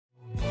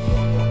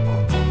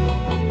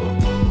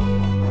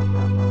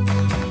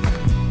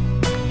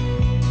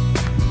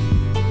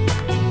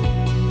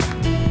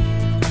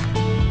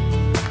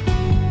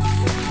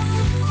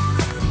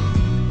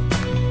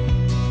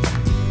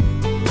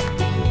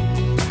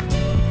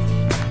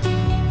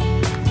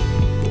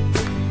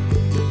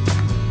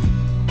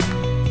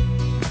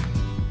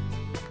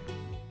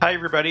Hi,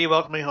 everybody.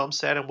 Welcome to my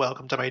homestead and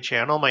welcome to my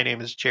channel. My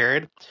name is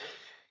Jared.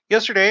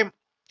 Yesterday,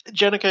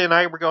 Jenica and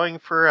I were going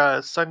for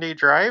a Sunday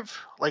drive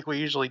like we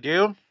usually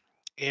do.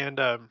 And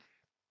I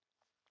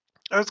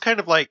was kind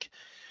of like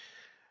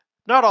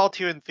not all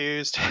too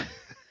enthused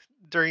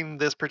during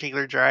this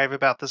particular drive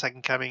about the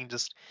second coming.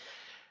 Just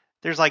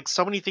there's like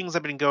so many things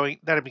that have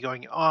been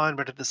going on,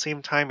 but at the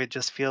same time, it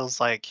just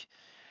feels like,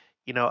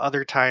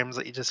 other times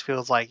it just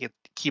feels like it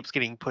keeps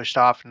getting pushed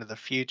off into the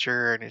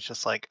future. And it's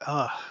just like,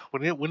 oh,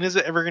 when is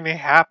it ever going to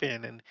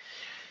happen? And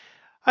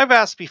I've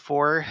asked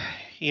before,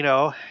 you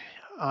know,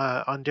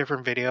 on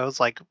different videos,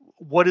 like,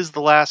 what is the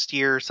last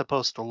year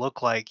supposed to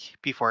look like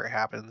before it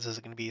happens? Is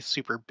it going to be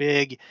super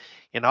big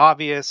and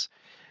obvious?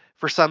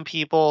 For some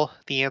people,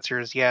 the answer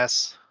is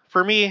yes.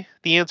 For me,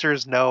 the answer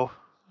is no,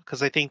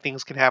 because I think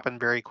things can happen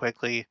very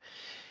quickly,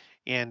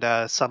 and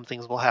some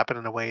things will happen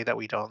in a way that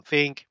we don't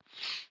think.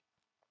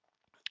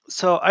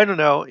 So I don't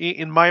know.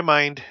 In my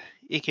mind,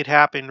 it could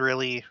happen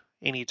really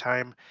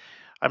anytime.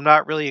 I'm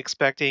not really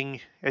expecting,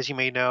 as you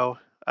may know,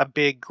 a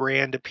big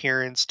grand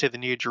appearance to the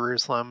New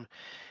Jerusalem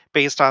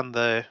based on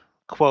the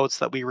quotes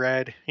that we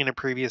read in a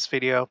previous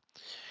video.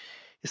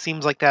 It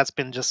seems like that's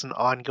been just an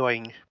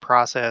ongoing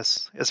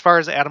process. As far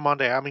as Adam on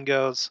Diamond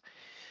goes,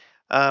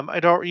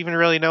 I don't even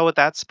really know what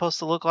that's supposed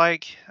to look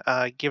like,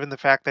 given the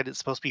fact that it's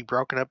supposed to be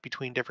broken up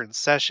between different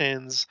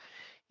sessions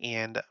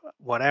and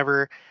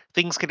whatever.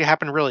 Things could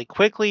happen really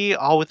quickly,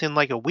 all within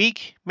like a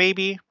week,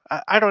 maybe.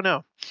 I don't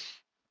know.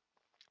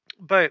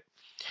 But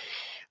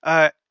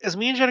as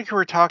me and Jenica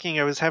were talking,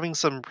 I was having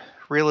some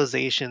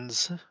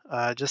realizations,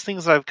 just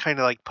things that I've kind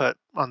of like put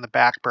on the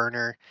back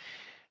burner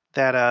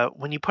that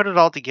when you put it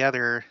all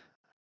together,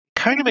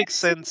 kind of makes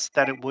sense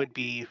that it would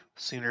be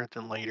sooner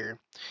than later.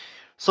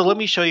 So let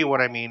me show you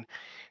what I mean.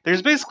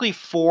 There's basically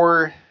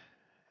four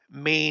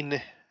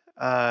main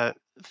uh,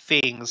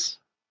 things,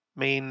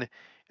 main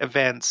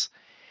events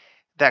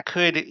that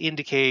could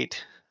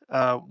indicate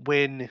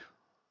when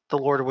the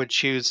Lord would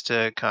choose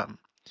to come,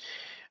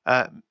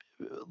 uh,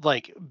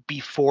 like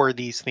before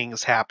these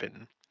things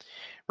happen,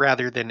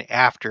 rather than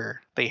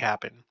after they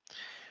happen.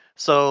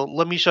 So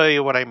let me show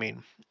you what I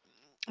mean.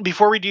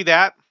 Before we do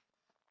that,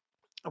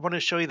 I want to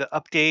show you the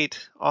update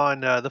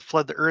on the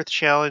Flood the Earth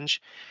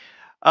challenge.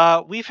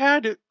 We've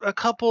had a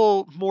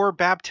couple more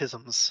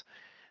baptisms.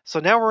 So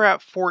now we're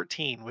at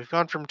 14. We've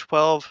gone from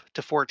 12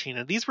 to 14.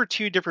 And these were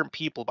two different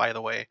people, by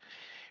the way,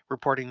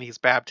 reporting these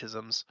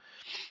baptisms.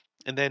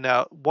 And then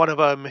one of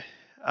them,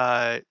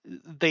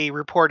 they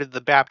reported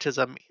the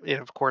baptism. And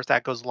of course,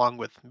 that goes along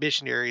with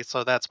missionaries.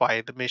 So that's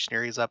why the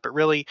missionary is up. But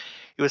really,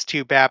 it was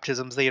two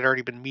baptisms. They had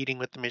already been meeting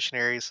with the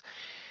missionaries.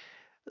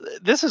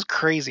 This is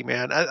crazy,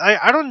 man.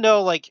 I don't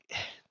know. Like,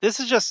 this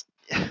is just.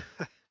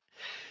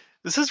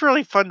 This is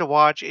really fun to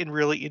watch and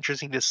really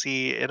interesting to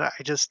see. And I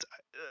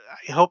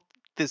hope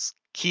this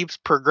keeps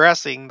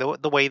progressing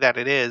the way that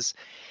it is.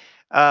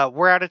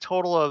 We're at a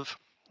total of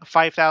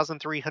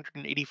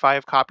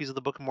 5,385 copies of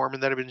the Book of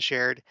Mormon that have been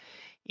shared,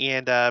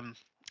 and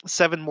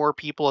 7 more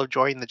people have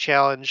joined the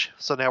challenge.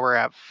 So now we're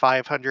at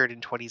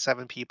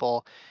 527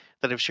 people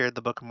that have shared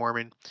the Book of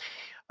Mormon.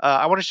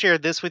 I want to share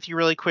this with you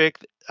really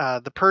quick. One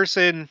of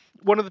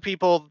the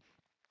people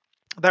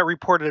that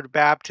reported a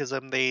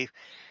baptism, they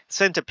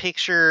sent a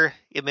picture,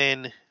 and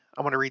then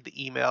I want to read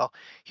the email.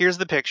 Here's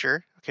the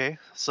picture. Okay,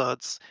 so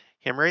it's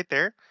him right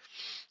there.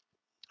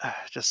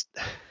 Just,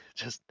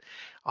 just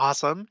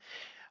awesome.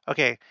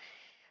 Okay,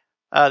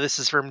 this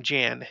is from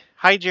Jan.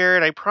 Hi,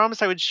 Jared. I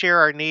promised I would share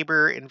our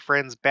neighbor and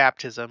friend's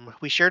baptism.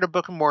 We shared a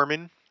Book of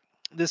Mormon.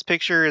 This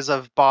picture is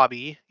of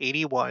Bobby,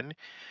 81,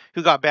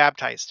 who got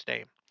baptized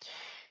today.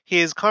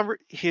 His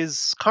conversion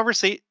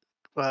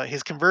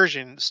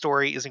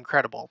story is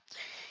incredible.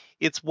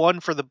 It's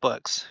one for the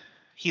books.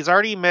 He's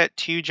already met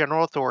 2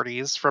 general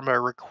authorities from a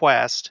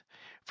request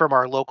from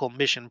our local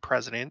mission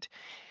president.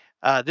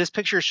 This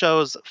picture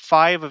shows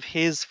 5 of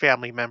his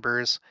family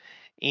members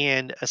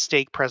and a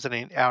stake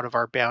president out of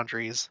our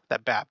boundaries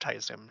that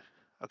baptized him.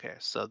 Okay,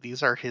 so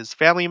these are his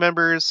family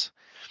members,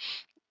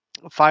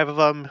 5 of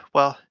them.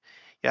 Well,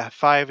 yeah,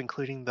 5,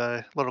 including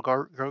the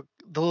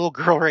little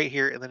girl right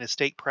here, and then a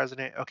stake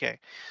president. Okay,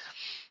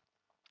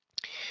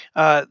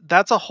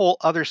 that's a whole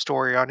other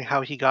story on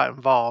how he got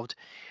involved.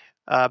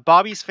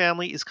 Bobby's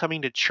family is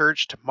coming to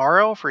church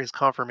tomorrow for his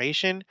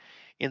confirmation,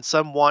 and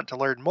some want to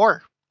learn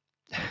more.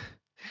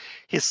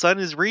 His son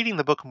is reading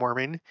the Book of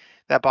Mormon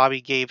that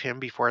Bobby gave him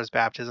before his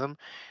baptism.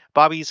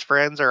 Bobby's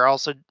friends are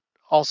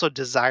also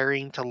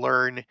desiring to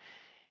learn,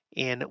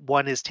 and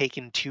one is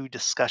taking 2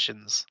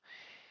 discussions.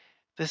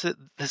 This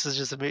is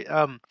just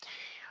amazing.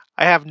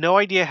 I have no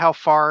idea how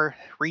far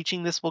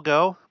reaching this will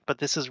go, but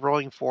this is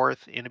rolling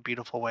forth in a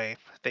beautiful way.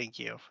 Thank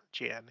you,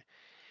 Jan.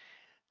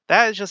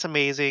 That is just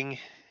amazing,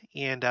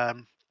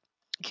 and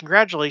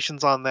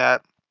congratulations on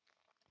that.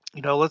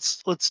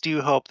 Let's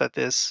do hope that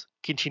this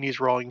continues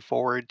rolling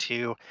forward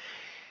to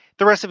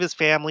the rest of his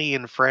family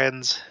and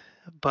friends.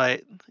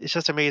 But it's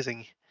just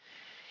amazing.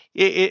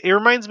 It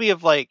reminds me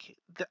of I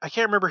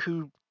can't remember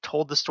who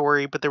told the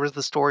story, but there was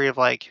the story of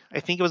I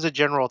think it was a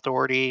general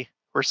authority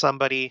or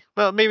somebody.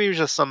 Well, maybe it was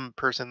just some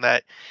person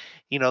that,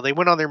 they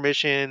went on their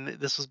mission.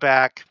 This was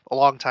back a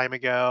long time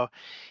ago.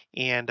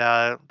 And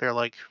they're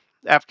like,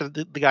 after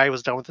the guy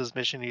was done with his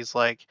mission, he's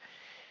like,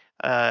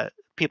 uh,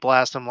 people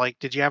asked him, like,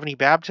 did you have any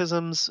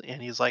baptisms?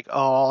 And he's like, oh,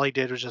 all I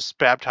did was just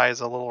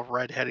baptize a little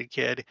redheaded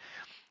kid.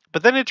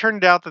 But then it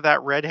turned out that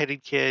that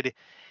redheaded kid,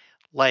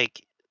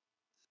 like,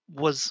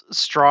 was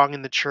strong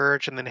in the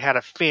church and then had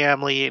a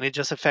family, and it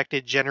just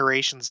affected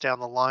generations down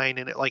the line,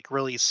 and it like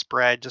really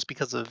spread just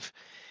because of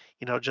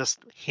just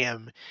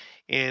him.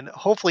 And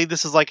hopefully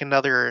this is like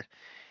another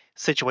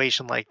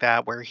situation like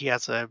that where he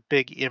has a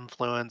big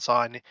influence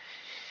on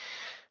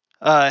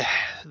uh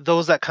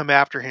those that come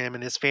after him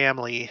and his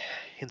family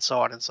and so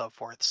on and so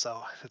forth.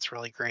 So that's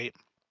really great.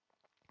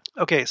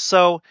 Okay,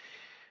 so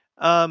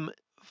um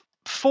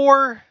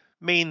four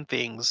main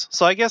things.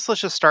 So I guess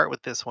let's just start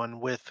with this one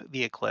with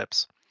the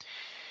eclipse.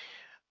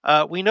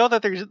 We know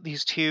that there's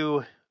these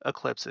two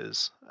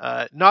eclipses.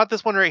 Not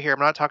this one right here. I'm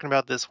not talking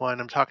about this one.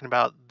 I'm talking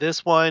about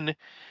this one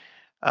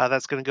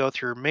that's going to go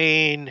through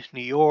Maine,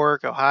 New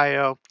York,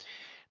 Ohio.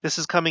 This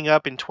is coming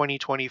up in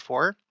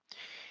 2024.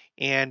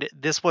 And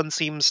this one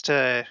seems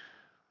to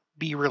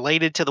be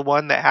related to the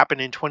one that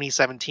happened in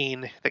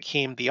 2017 that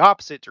came the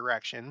opposite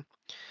direction.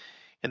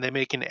 And they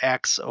make an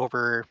X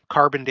over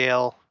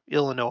Carbondale,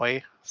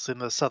 Illinois. It's in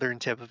the southern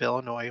tip of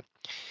Illinois.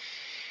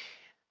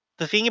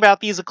 The thing about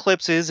these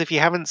eclipses, if you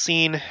haven't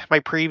seen my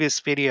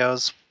previous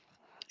videos,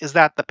 is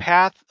that the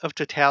path of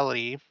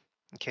totality,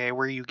 okay,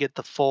 where you get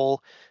the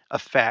full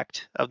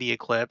effect of the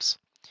eclipse,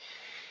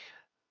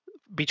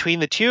 between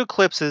the two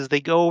eclipses,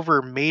 they go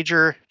over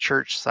major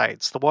church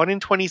sites. The one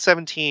in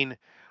 2017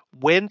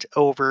 went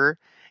over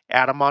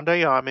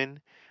Adamonte,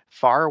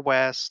 Far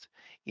West,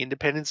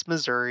 Independence,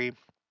 Missouri,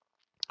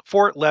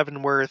 Fort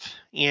Leavenworth,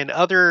 and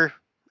other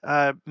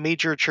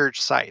major church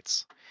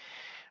sites.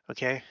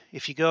 Okay,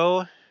 if you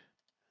go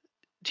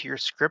to your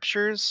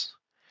scriptures,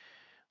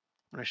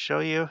 I'm going to show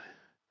you.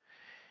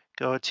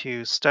 Go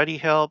to study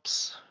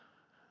helps,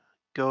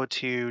 go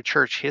to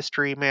church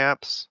history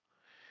maps.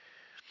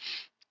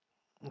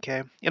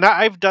 Okay, and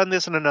I've done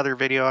this in another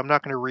video. I'm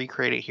not going to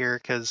recreate it here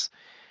because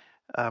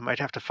I'd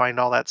have to find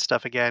all that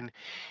stuff again.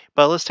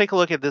 But let's take a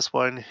look at this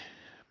one,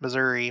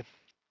 Missouri.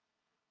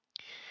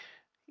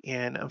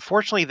 And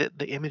unfortunately,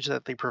 the image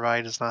that they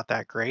provide is not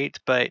that great.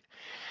 But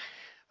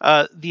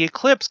the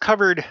eclipse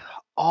covered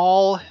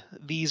all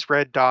these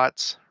red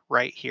dots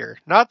right here.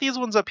 Not these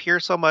ones up here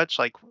so much,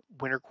 like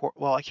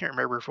well, I can't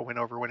remember if it went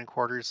over winter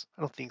quarters.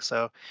 I don't think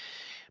so.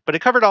 But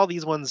it covered all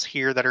these ones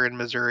here that are in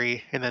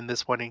Missouri, and then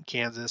this one in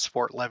Kansas,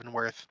 Fort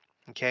Leavenworth.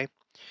 Okay,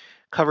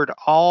 covered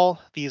all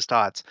these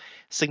dots.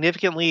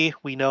 Significantly,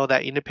 we know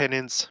that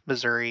Independence,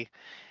 Missouri,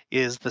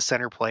 is the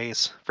center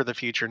place for the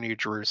future New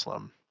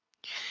Jerusalem.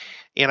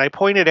 And I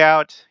pointed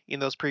out in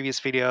those previous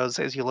videos,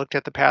 as you looked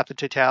at the path of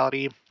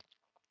totality,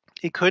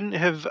 it couldn't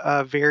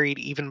have varied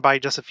even by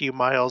just a few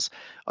miles.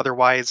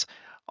 Otherwise,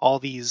 all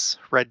these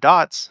red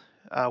dots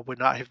would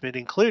not have been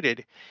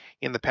included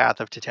in the path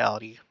of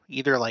totality.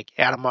 Either like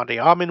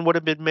Adamonte would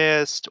have been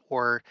missed,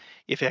 or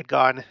if it had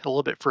gone a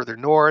little bit further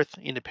north,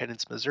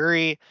 Independence,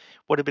 Missouri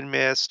would have been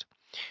missed.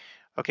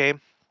 Okay,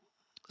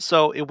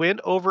 so it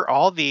went over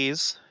all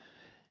these,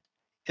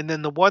 and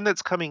then the one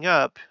that's coming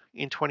up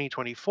in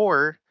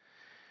 2024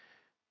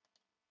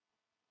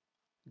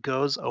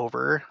 goes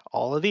over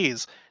all of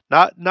these.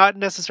 Not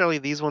necessarily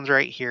these ones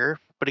right here,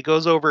 but it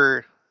goes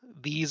over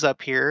these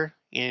up here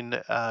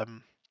in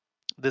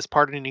this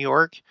part of New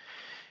York,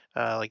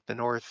 like the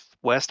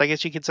northwest, I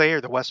guess you could say, or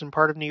the western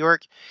part of New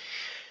York,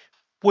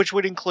 which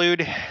would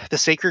include the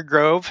Sacred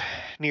Grove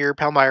near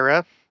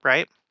Palmyra,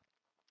 right?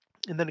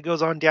 And then it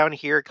goes on down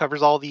here. It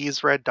covers all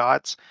these red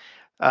dots.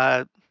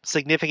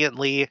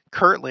 Significantly,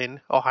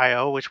 Kirtland,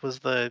 Ohio, which was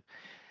the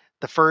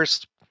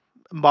first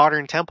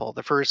modern temple,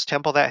 the first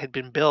temple that had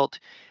been built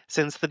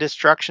since the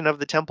destruction of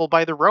the temple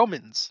by the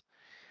Romans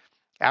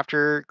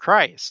after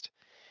Christ.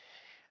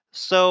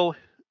 So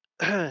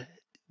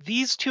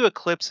these two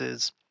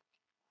eclipses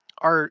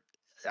are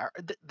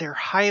they're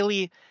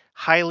highly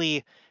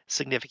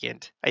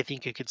significant, I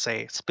think you could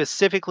say,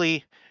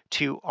 specifically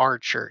to our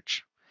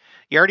church.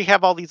 You already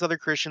have all these other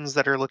Christians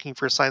that are looking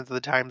for signs of the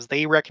times.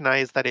 They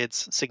recognize that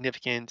it's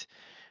significant,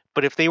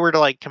 but if they were to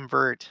like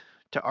convert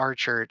to our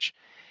church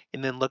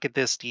and then look at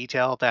this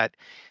detail that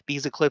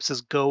these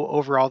eclipses go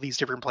over all these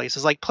different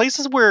places, like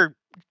places where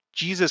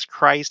Jesus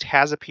Christ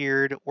has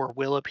appeared or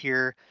will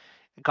appear,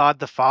 God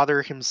the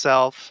Father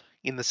himself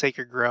in the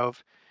Sacred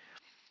Grove.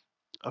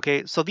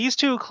 Okay, so these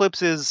two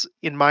eclipses,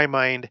 in my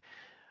mind,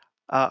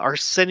 are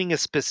sending a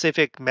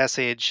specific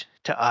message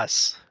to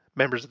us,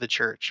 members of the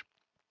church.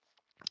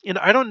 And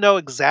I don't know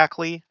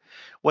exactly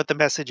what the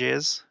message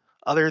is,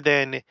 other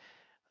than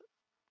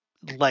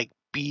like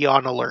be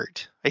on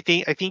alert. I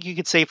think you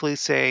could safely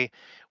say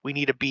we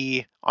need to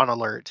be on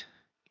alert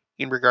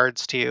in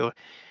regards to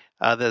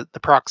the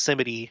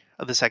proximity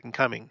of the second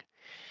coming.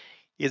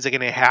 Is it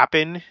going to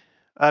happen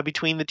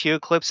between the two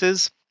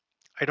eclipses?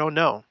 I don't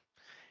know.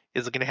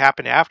 Is it going to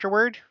happen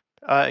afterward?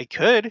 It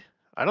could.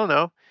 I don't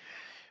know.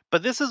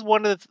 But this is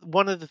one of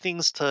the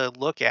things to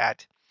look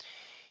at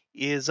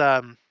is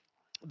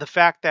the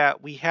fact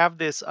that we have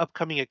this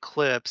upcoming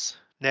eclipse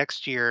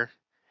next year.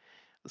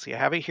 Let's see, I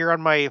have it here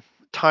on my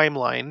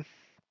timeline.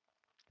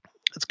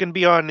 It's going to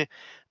be on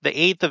the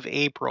 8th of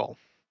April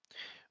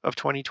of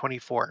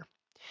 2024.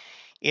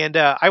 And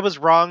I was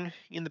wrong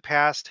in the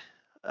past.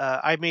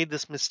 I made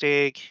this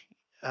mistake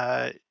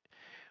uh,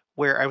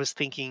 where I was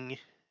thinking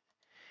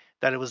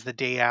that it was the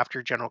day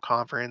after General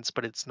Conference,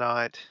 but it's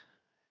not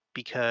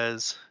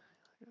because,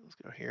 let's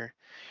go here.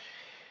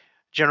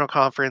 General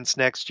Conference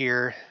next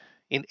year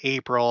in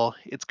April.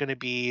 It's going to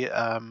be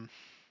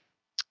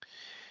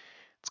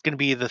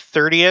the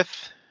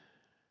 30th.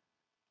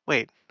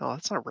 Wait, no,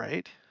 that's not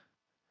right.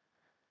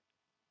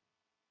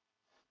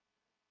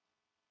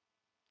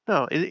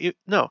 No,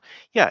 no.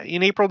 Yeah,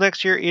 in April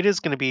next year, it is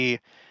going to be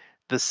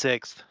the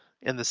 6th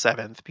and the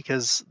 7th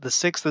because the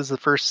 6th is the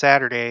first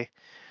Saturday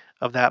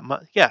of that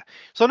month. Yeah.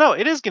 So no,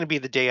 it is going to be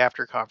the day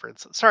after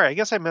conference. Sorry, I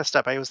guess I messed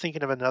up. I was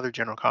thinking of another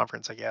general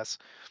conference, I guess.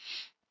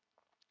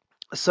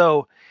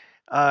 So,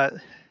 uh,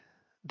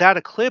 that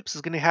eclipse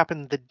is going to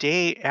happen the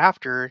day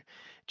after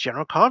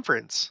general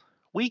conference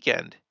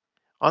weekend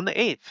on the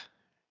 8th.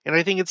 And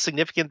I think it's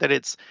significant that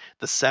it's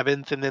the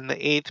 7th and then the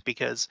 8th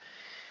because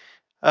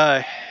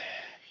uh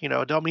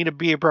don't mean to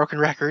be a broken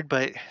record,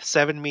 but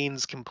 7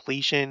 means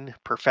completion,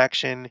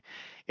 perfection,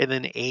 and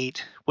then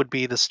 8 would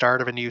be the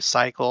start of a new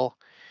cycle,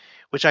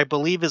 which I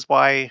believe is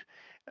why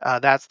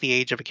that's the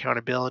age of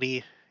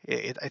accountability.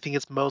 I think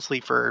it's mostly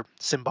for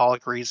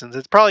symbolic reasons.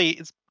 It's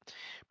probably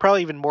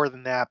even more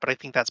than that, but I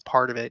think that's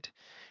part of it.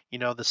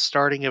 The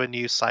starting of a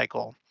new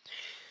cycle.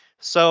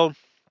 So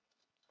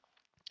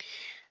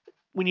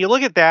when you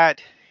look at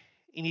that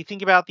and you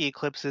think about the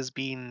eclipses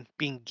being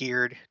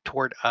geared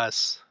toward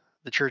us,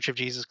 the Church of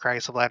Jesus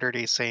Christ of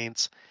Latter-day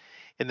Saints,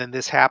 and then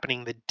this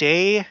happening the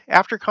day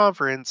after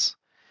conference,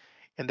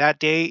 and that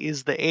day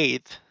is the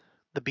 8th,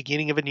 the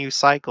beginning of a new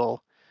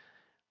cycle,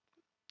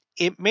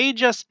 it may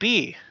just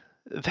be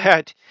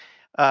that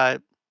uh,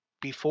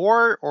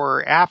 before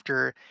or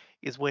after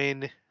is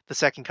when the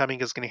second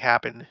coming is going to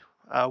happen.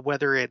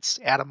 Whether it's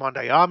Adam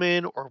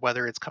Mondayamin or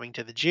whether it's coming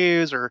to the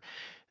Jews, or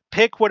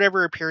pick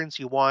whatever appearance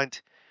you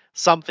want,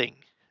 something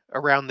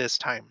around this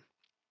time.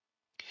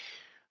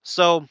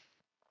 So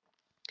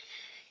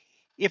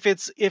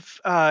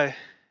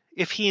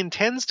if he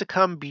intends to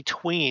come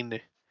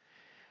between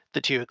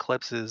the two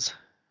eclipses,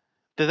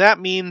 then that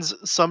means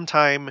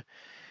sometime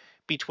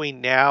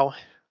between now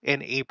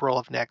and April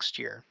of next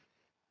year.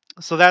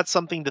 So that's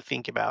something to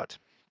think about.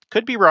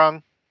 Could be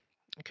wrong.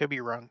 It could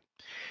be wrong.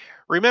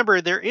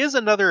 Remember, there is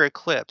another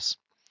eclipse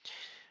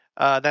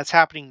that's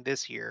happening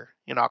this year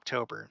in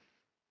October.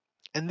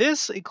 And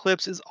this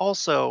eclipse is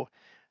also,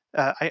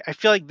 I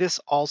feel like this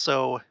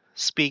also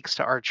speaks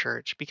to our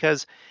church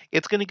because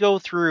it's going to go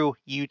through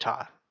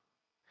Utah.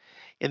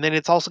 And then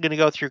it's also going to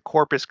go through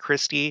Corpus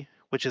Christi,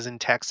 which is in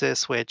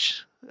Texas,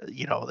 which,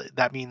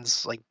 that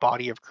means like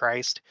body of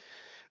Christ,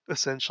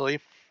 essentially.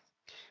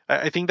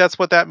 I think that's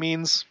what that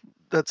means.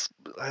 That's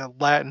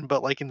Latin,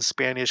 but like in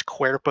Spanish,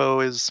 cuerpo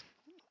is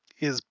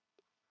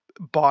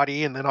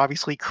body, and then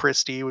obviously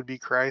Christi would be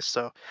Christ.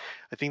 So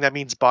I think that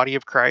means body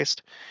of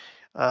Christ,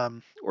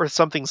 or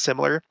something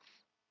similar.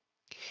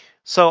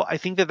 So I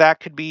think that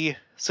could be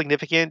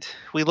significant.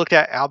 We looked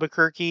at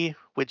Albuquerque,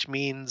 which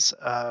means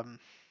it's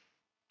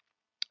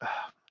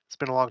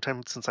been a long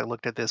time since I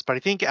looked at this, but I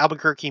think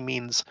Albuquerque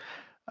means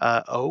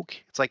oak.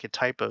 It's like a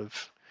type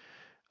of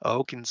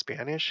oak in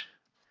Spanish.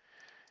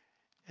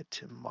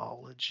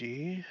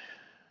 Etymology.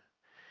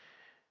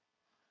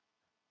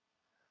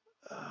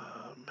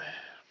 Um,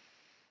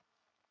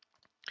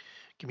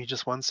 Give me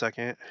just one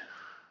second.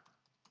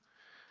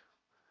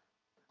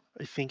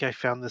 I think I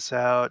found this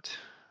out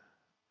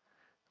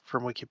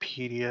from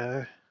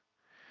Wikipedia.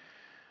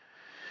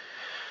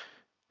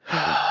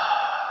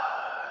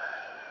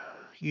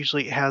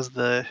 Usually it has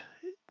the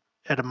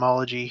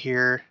etymology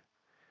here.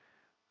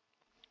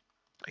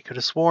 I could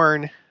have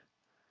sworn.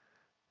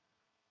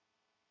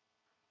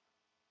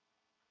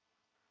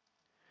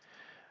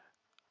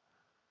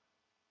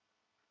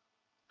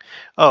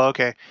 Oh,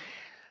 okay.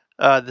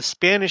 The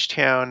Spanish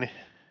town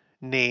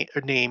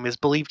name is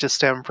believed to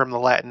stem from the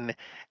Latin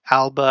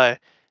alba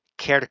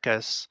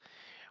cercas,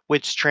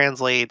 which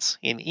translates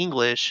in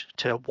English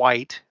to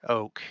white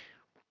oak,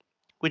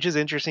 which is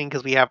interesting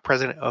because we have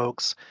President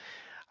Oaks.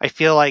 I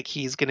feel like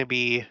he's going to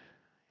be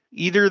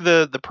either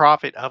the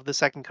prophet of the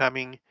second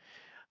coming,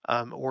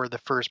 or the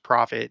first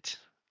prophet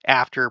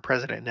after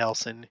President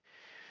Nelson,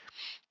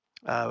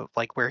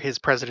 like where his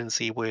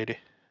presidency would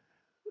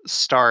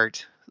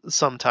start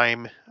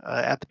sometime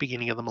at the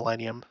beginning of the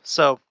millennium.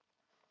 So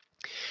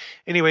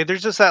anyway,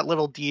 there's just that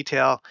little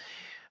detail.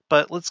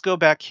 But let's go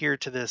back here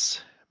to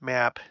this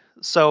map.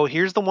 So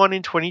here's the one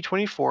in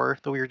 2024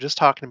 that we were just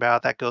talking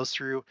about that goes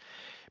through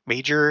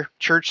major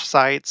church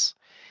sites.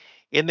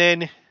 And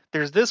then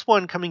there's this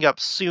one coming up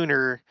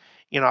sooner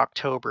in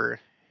October.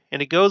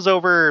 And it goes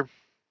over,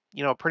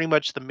 pretty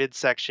much the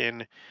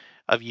midsection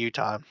of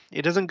Utah.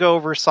 It doesn't go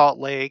over Salt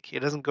Lake. It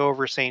doesn't go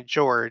over St.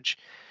 George.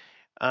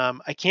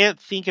 I can't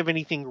think of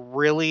anything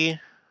really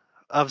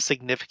of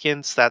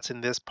significance that's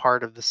in this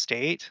part of the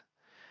state,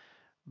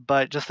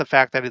 but just the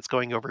fact that it's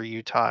going over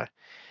Utah,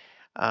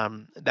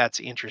 that's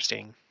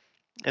interesting.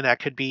 And that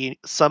could be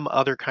some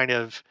other kind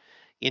of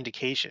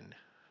indication.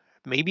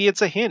 Maybe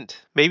it's a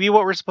hint. Maybe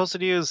what we're supposed to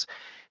do is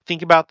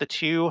think about the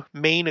two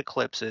main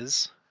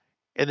eclipses,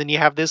 and then you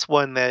have this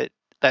one that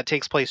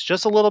takes place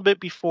just a little bit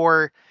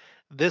before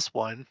this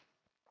one.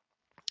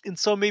 And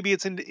so maybe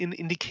it's an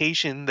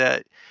indication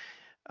that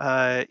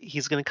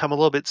he's going to come a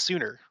little bit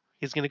sooner.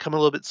 He's going to come a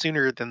little bit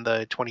sooner than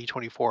the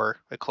 2024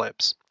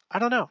 eclipse. I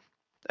don't know.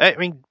 I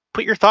mean,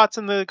 put your thoughts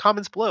in the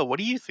comments below. What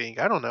do you think?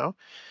 I don't know.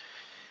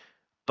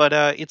 But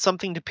it's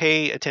something to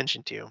pay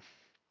attention to.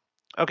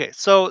 Okay,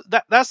 so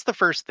that's the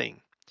first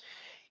thing,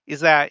 is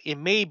that it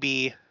may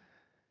be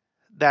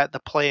that the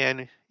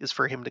plan is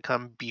for him to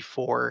come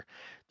before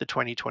the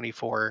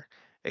 2024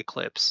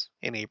 eclipse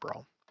in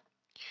April.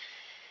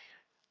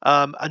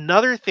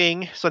 Another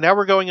thing, so now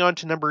we're going on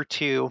to number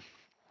two.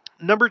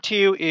 Number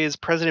two is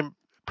President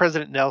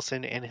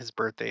Nelson and his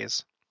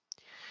birthdays.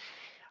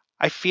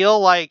 I feel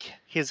like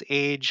his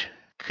age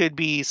could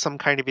be some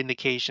kind of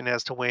indication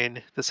as to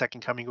when the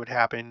second coming would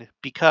happen,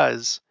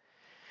 because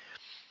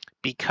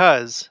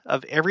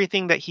of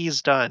everything that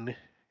he's done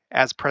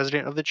as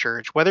president of the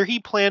church, whether he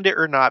planned it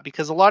or not,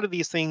 because a lot of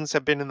these things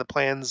have been in the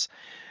plans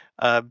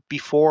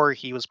before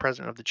he was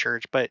president of the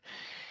church. But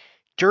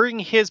during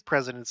his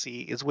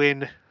presidency is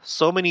when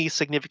so many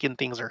significant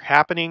things are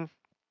happening.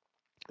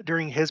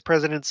 During his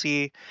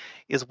presidency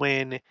is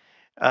when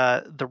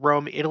the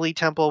Rome, Italy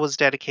temple was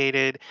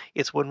dedicated.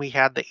 It's when we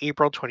had the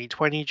April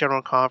 2020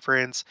 General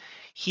Conference.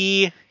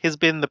 He has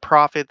been the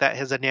prophet that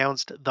has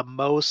announced the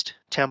most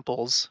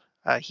temples.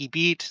 He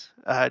beat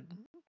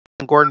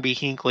Gordon B.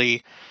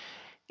 Hinckley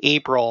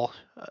April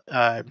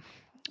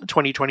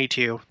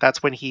 2022.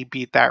 That's when he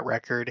beat that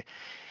record.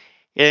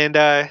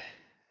 And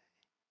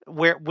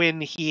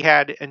when he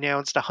had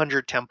announced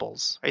 100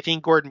 temples. I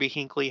think Gordon B.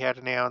 Hinckley had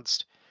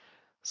announced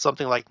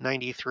something like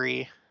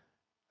 93.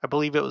 I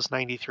believe it was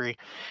 93.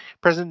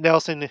 President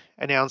Nelson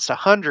announced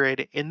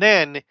 100, and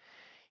then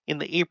in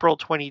the April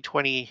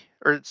 2020,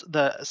 or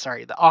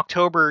the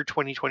October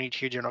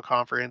 2022 General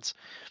Conference,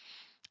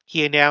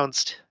 he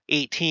announced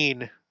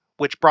 18,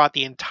 which brought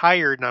the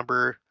entire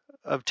number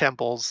of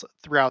temples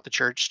throughout the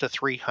church to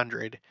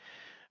 300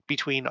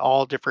 between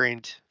all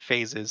different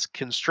phases: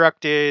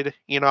 constructed,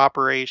 in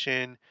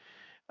operation,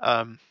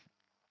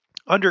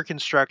 under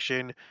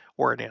construction,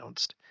 or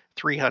announced.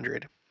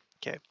 300.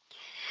 Okay.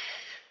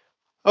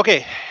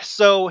 Okay,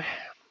 so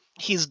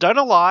he's done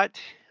a lot.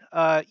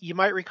 You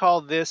might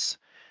recall this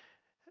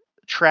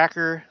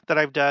tracker that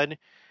I've done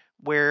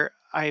where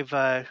I've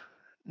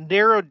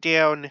narrowed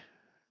down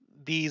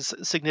these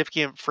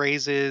significant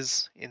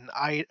phrases in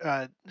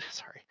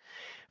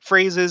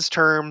phrases,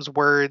 terms,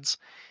 words.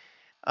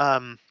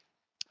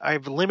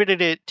 I've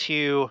limited it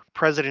to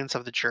presidents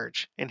of the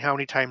church and how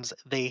many times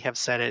they have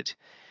said it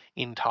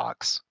in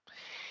talks.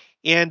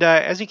 And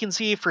as you can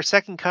see, for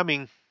Second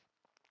Coming,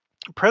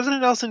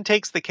 President Nelson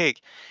takes the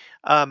cake.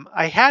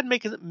 I had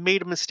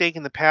made a mistake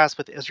in the past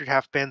with Ezra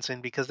Taft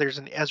Benson, because there's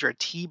an Ezra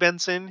T.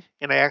 Benson,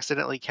 and I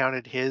accidentally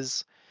counted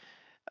his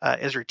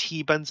Ezra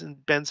T.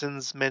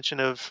 Benson's mention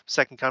of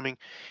Second Coming.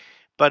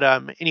 But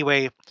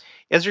anyway,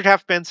 Ezra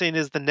Taft Benson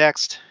is the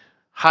next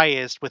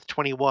highest with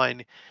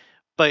 21.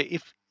 But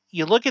if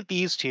you look at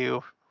these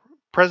two,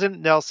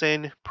 President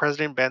Nelson,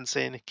 President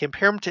Benson,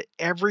 compare them to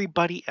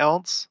everybody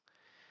else,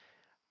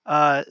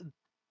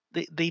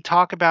 they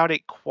talk about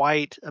it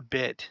quite a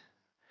bit,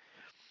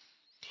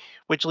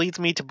 which leads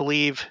me to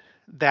believe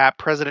that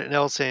President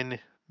Nelson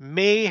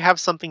may have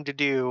something to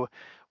do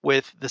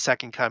with the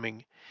Second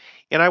Coming.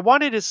 And I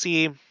wanted to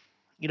see,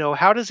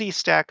 how does he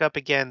stack up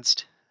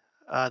against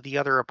the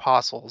other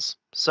apostles?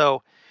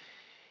 So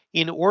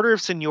in order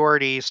of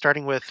seniority,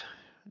 starting with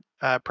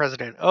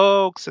President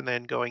Oaks and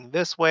then going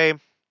this way,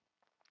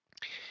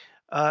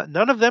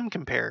 none of them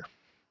compare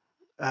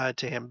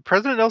to him.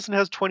 President Nelson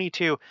has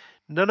 22.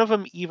 None of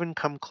them even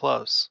come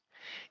close.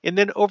 And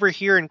then over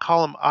here in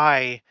column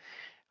I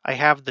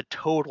have the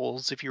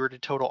totals. If you were to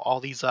total all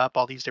these up,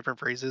 all these different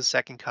phrases: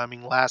 Second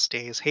Coming, Last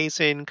Days,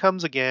 Hasten,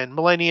 Comes Again,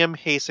 Millennium,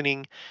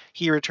 Hastening,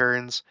 He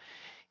Returns.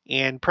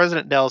 And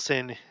President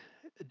Nelson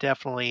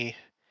definitely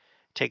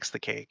takes the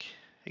cake.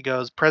 It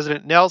goes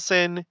President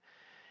Nelson,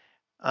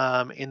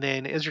 and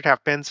then Ezra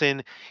Taft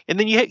Benson. And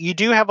then you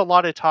do have a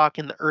lot of talk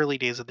in the early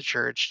days of the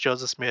church: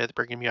 Joseph Smith,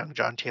 Brigham Young,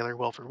 John Taylor,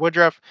 Wilford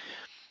Woodruff.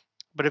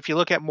 But if you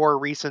look at more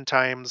recent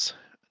times,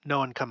 no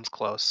one comes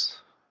close.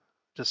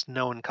 Just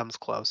no one comes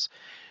close.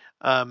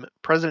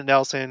 President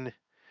Nelson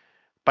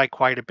by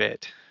quite a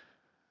bit,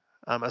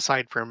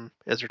 aside from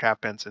Ezra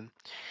Taft Benson.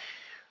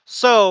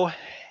 So,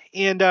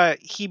 and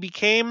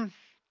President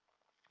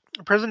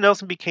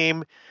Nelson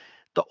became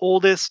the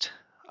oldest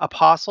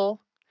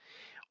apostle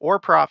or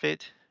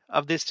prophet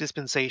of this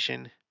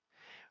dispensation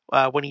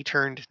when he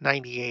turned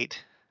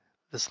 98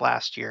 this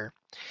last year.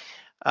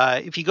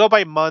 If you go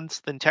by months,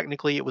 then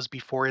technically it was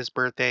before his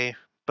birthday.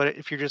 But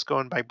if you're just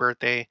going by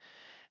birthday,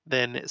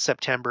 then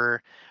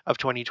September of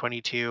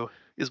 2022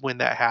 is when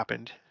that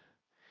happened.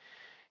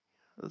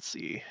 Let's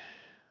see.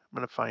 I'm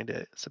going to find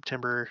it.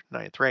 September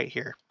 9th, right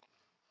here.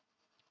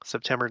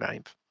 September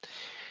 9th.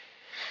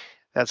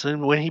 That's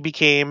when he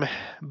became,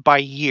 by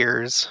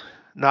years,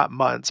 not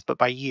months, but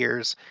by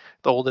years,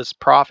 the oldest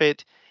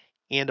prophet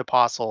and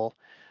apostle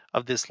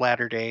of this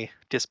latter-day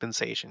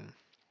dispensation.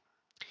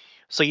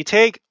 So you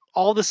take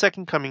all the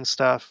second coming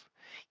stuff,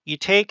 you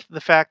take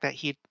the fact that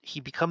he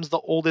becomes the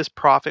oldest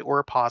prophet or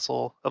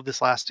apostle of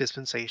this last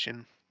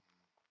dispensation,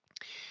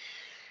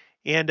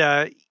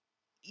 and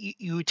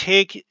you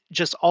take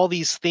just all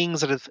these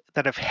things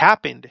that have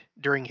happened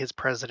during his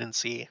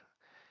presidency.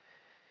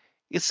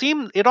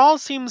 It all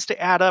seems to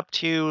add up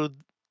to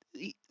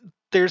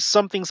there's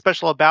something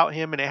special about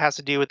him, and it has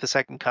to do with the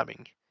second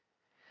coming.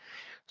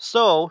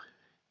 So,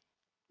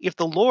 if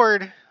the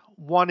Lord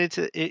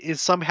is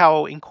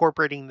somehow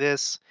incorporating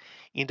this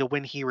into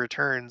when he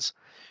returns,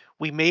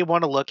 we may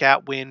want to look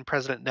at when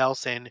President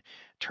Nelson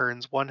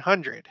turns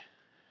 100.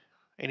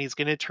 And he's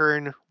going to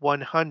turn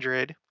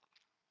 100.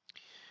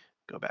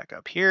 Go back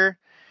up here.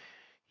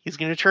 He's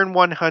going to turn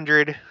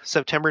 100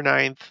 September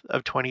 9th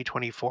of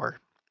 2024.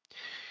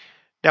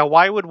 Now,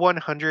 why would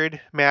 100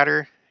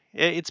 matter?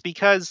 It's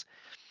because,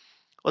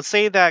 let's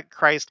say that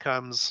Christ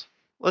comes,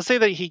 let's say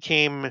that he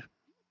came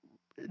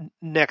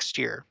next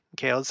year.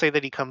 Okay, let's say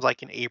that he comes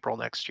like in April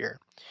next year.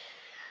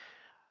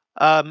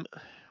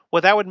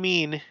 What that would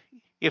mean,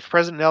 if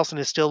President Nelson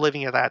is still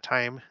living at that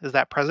time, is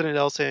that President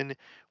Nelson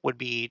would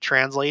be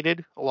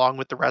translated along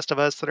with the rest of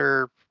us that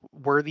are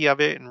worthy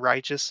of it and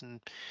righteous and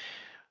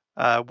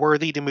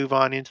worthy to move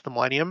on into the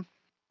millennium.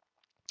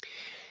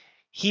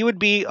 He would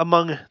be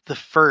among the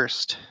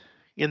first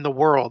in the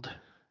world,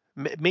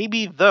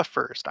 maybe the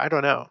first, I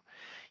don't know.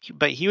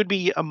 But he would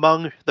be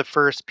among the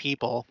first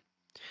people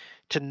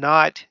to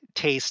not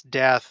taste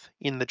death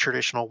in the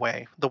traditional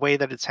way, the way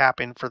that it's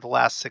happened for the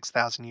last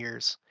 6,000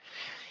 years.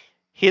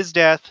 His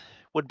death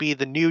would be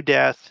the new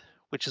death,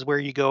 which is where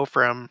you go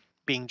from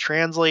being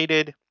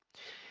translated,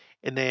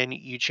 and then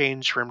you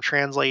change from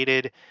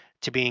translated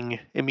to being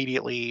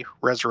immediately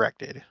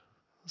resurrected,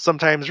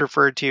 sometimes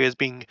referred to as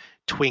being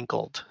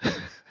twinkled.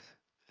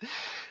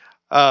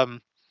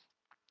 And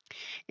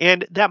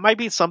that might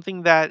be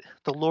something that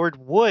the Lord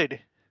would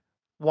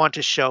want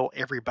to show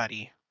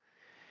everybody.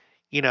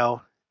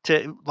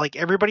 To like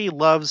everybody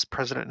loves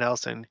President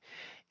Nelson,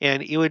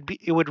 and it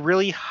would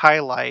really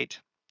highlight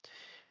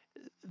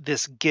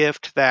this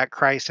gift that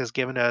Christ has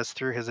given us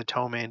through his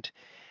atonement,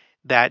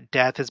 that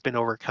death has been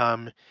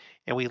overcome,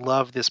 and we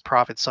love this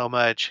prophet so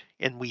much,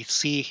 and we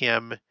see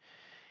him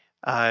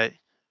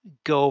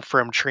go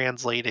from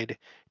translated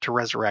to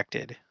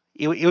resurrected.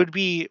 It would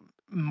be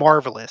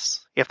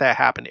marvelous if that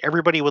happened.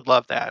 Everybody would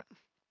love that,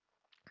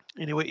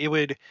 and it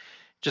would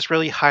just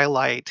really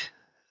highlight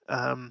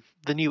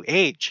the new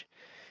age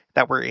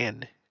that we're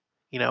in,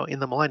 in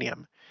the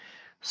millennium.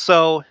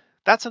 So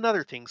that's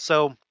another thing.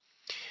 So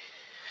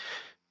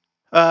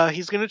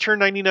he's going to turn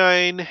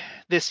 99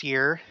 this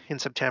year in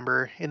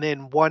September, and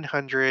then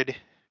 100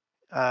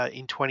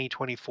 in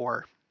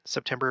 2024,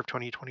 September of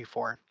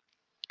 2024.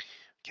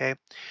 Okay.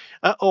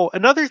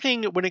 Another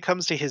thing when it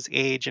comes to his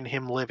age and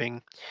him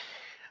living,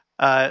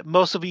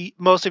 most of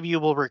you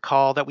will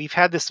recall that we've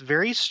had this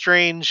very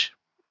strange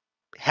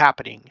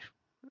happening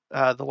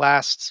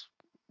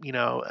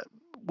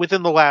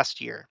within the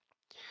last year,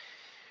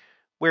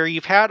 where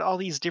you've had all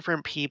these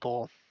different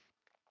people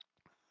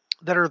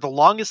that are the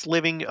longest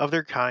living of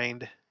their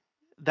kind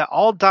that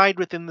all died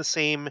within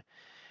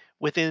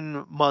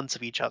months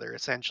of each other,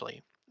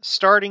 essentially.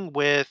 Starting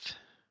with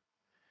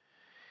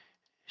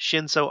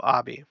Shinzo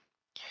Abe.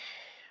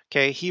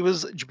 Okay, he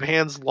was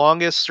Japan's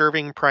longest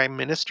serving prime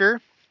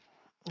minister.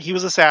 He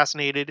was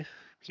assassinated.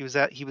 He was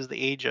the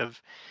age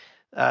of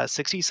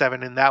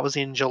 67, and that was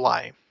in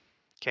July.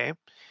 Okay.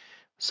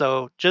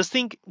 So just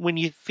when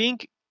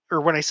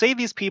I say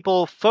these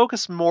people,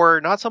 focus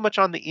more, not so much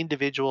on the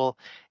individual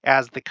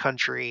as the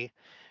country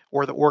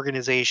or the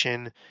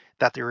organization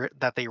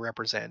that they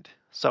represent.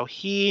 So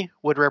he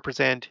would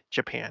represent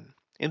Japan.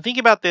 And think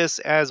about this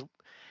as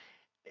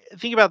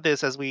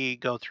we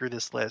go through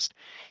this list.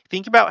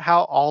 Think about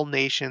how all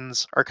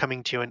nations are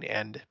coming to an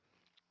end,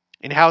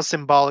 and how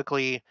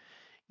symbolically,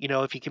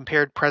 if you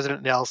compared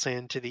President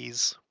Nelson to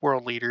these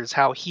world leaders,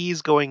 how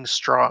he's going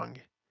strong.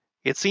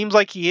 It seems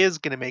like he is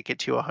going to make it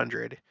to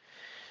 100.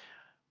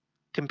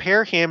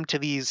 Compare him to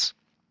these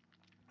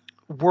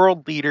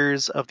world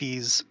leaders of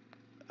these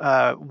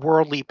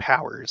worldly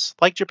powers,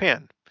 like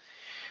Japan.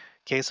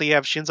 Okay, so you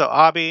have Shinzo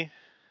Abe,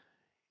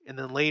 and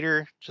then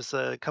later, just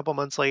a couple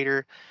months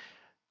later,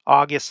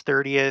 August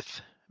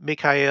 30th,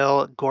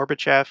 Mikhail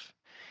Gorbachev.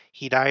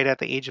 He died at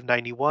the age of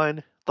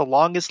 91, the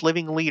longest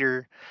living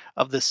leader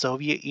of the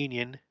Soviet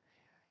Union.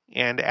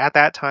 And at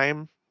that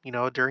time,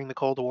 during the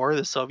Cold War,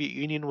 the Soviet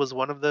Union was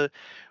one of the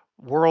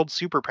world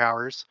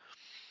superpowers.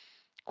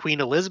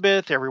 Queen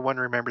Elizabeth, everyone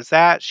remembers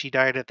that. She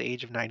died at the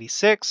age of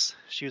 96.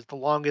 She was the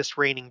longest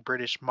reigning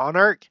British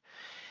monarch.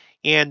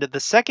 And the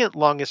second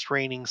longest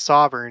reigning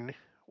sovereign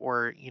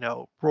or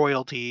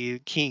royalty,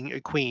 king,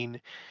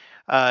 queen,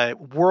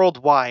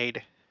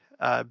 worldwide,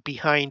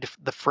 behind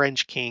the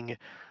French king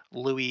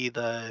Louis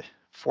the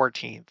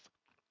 14th.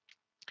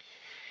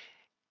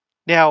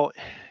 Now,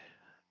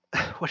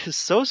 what is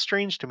so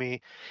strange to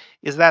me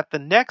is that the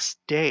next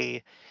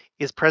day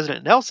is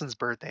President Nelson's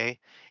birthday,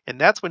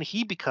 and that's when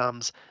he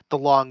becomes the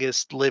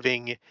longest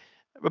living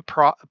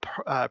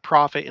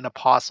prophet and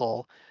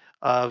apostle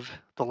of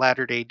the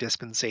Latter day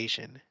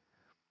Dispensation.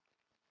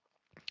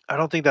 I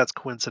don't think that's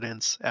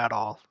coincidence at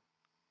all.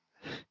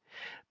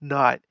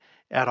 Not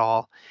at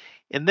all.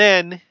 And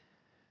then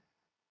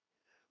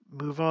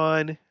move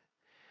on. A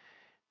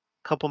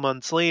couple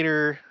months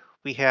later,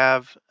 we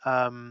have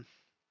Jiang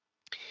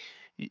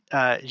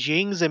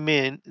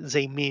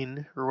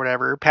Zemin, or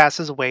whatever,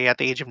 passes away at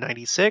the age of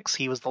 96.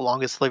 He was the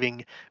longest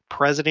living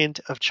president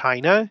of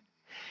China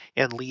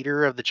and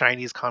leader of the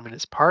Chinese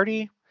Communist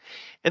Party.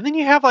 And then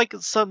you have like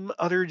some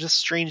other just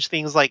strange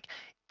things like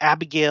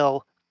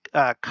Abigail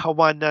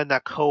Kawana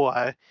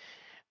Nakoa,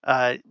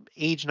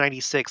 age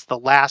 96, the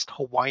last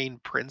Hawaiian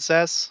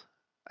princess.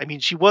 I mean,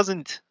 she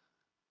wasn't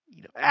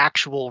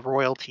actual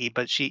royalty,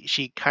 but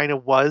she kind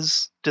of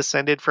was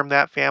descended from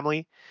that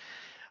family.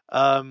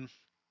 Um,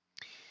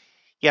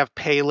 you have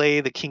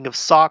Pele, the king of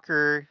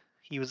soccer.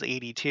 He was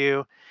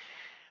 82.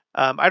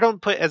 I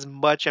don't put as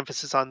much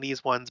emphasis on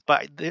these ones,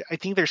 but I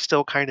think they're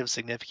still kind of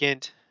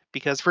significant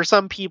because for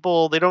some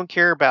people, they don't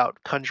care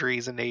about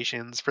countries and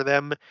nations. For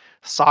them,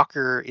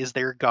 soccer is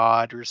their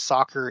god or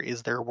soccer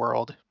is their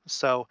world.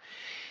 So,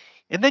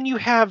 and then you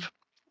have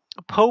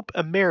Pope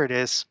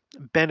Emeritus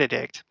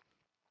Benedict,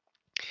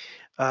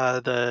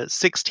 the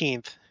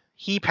 16th.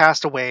 He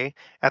passed away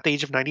at the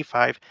age of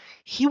 95.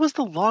 He was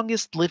the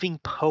longest living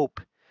pope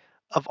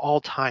of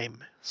all time.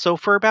 So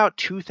for about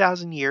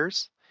 2,000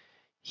 years,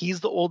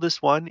 he's the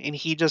oldest one, and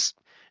he just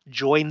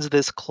joins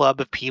this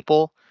club of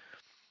people.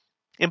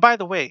 And by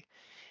the way,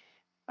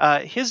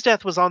 his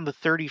death was on the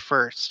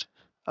 31st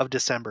of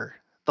December,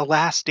 the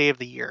last day of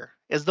the year,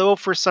 as though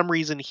for some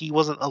reason he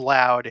wasn't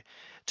allowed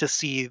to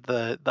see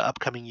the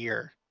upcoming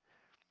year.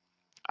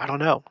 I don't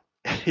know.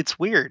 It's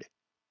weird.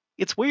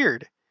 It's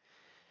weird.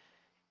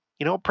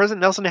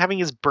 President Nelson having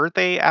his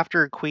birthday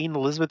after Queen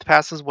Elizabeth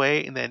passes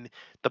away, and then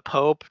the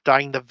Pope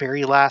dying the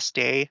very last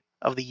day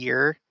of the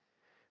year.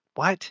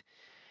 What?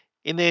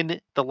 And then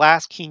the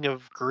last king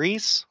of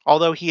Greece,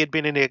 although he had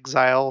been in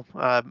exile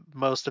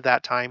most of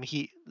that time,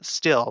 he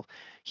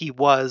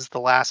was the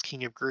last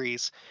king of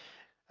Greece.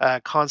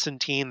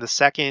 Constantine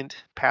II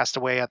passed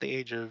away at the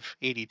age of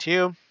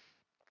 82.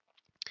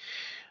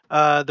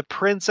 The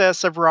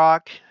Princess of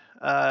Rock,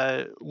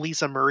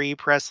 Lisa Marie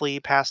Presley,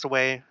 passed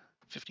away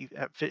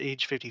at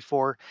age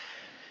 54.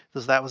 So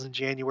that was in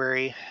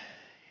January.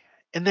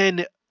 And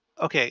then,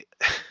 okay,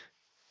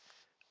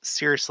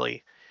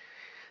 seriously,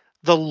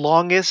 the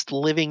longest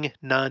living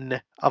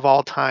nun of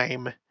all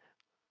time,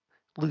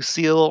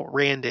 Lucille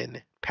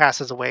Randon,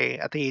 passes away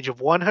at the age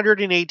of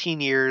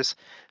 118 years,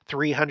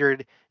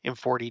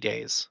 340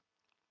 days.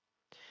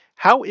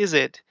 How is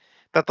it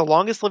that the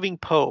longest living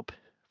pope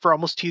for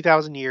almost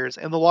 2,000 years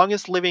and the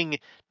longest living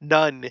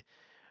nun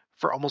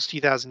for almost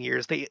 2,000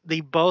 years,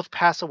 they both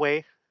pass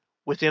away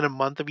within a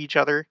month of each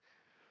other?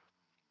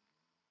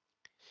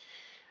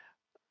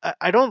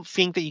 I don't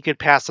think that you could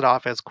pass it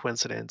off as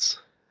coincidence.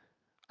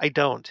 I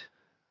don't.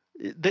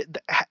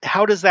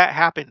 How does that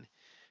happen?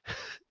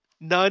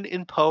 Nun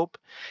and Pope,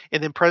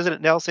 and then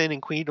President Nelson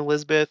and Queen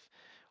Elizabeth,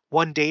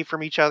 one day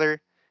from each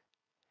other.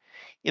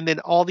 And then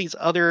all these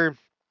other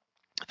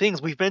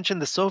things. We've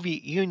mentioned the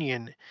Soviet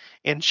Union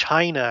and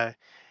China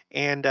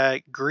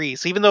and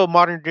Greece. Even though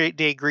modern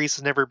day Greece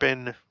has never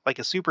been like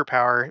a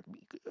superpower,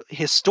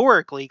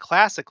 historically,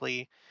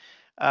 classically,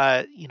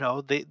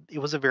 it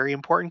was a very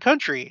important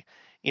country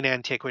in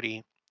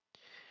antiquity.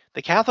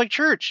 The Catholic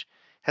Church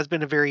has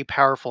been a very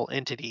powerful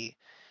entity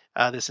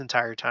this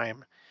entire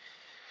time.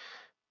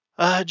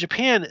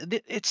 Japan,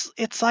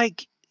 it's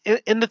like,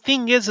 and the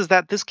thing is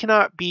that this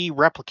cannot be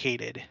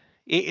replicated.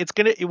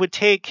 It would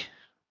take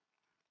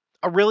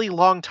a really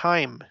long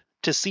time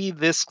to see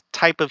this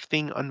type of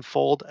thing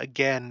unfold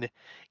again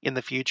in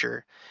the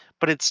future.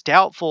 But it's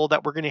doubtful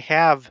that we're going to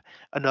have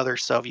another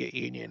Soviet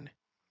Union,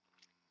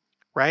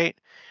 right?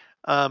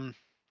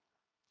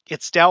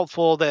 It's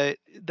doubtful that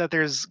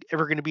there's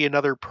ever going to be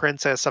another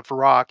Princess of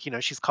Rock.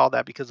 She's called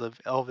that because of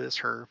Elvis,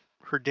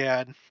 her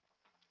dad.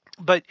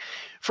 But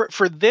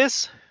for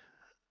this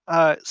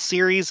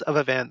series of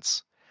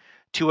events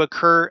to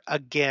occur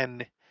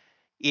again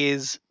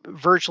is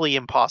virtually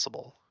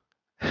impossible.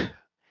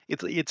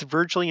 It's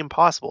virtually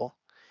impossible.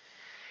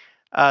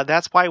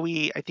 That's why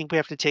I think we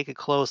have to take a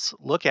close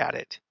look at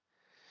it.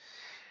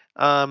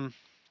 I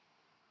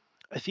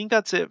think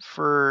that's it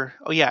for.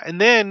 Oh yeah, and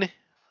then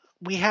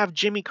we have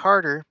Jimmy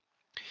Carter,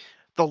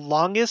 the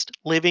longest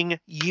living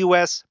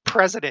U.S.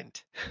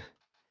 president.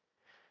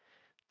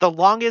 The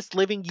longest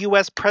living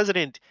U.S.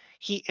 president.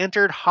 He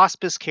entered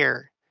hospice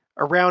care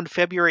around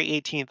February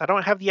 18th. I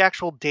don't have the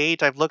actual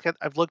date. I've looked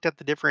at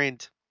the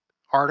different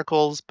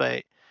articles,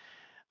 but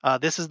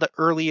this is the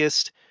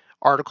earliest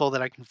article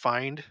that I can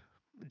find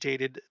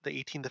dated the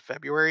 18th of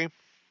February.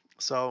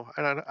 So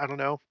I don't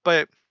know,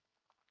 but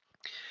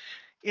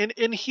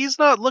and he's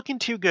not looking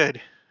too good.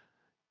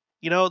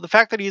 The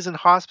fact that he's in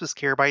hospice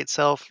care by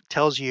itself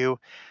tells you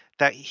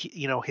that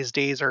his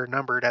days are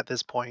numbered at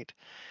this point.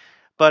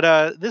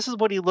 But this is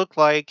what he looked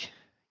like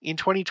in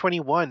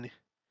 2021.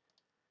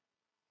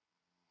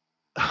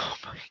 Oh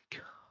my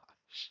god.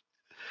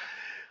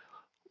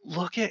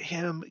 Look at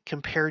him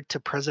compared to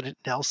President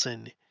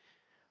Nelson.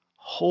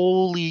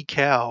 Holy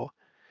cow.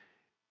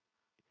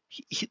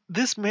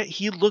 This man,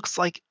 he looks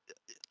like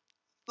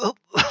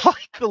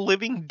like the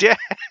living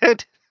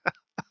dead.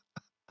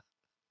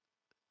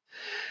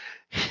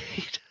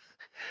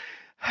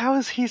 How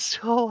is he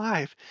still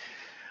alive?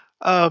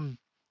 Um,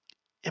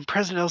 and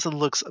President Nelson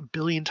looks a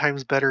billion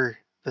times better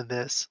than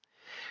this.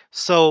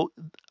 So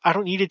I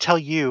don't need to tell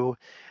you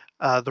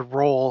the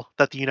role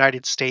that the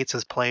United States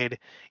has played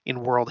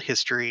in world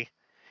history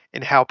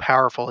and how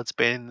powerful it's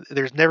been.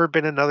 There's never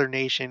been another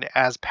nation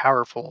as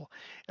powerful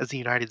as the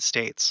United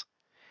States.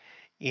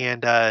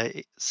 And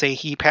say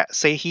he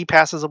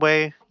passes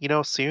away,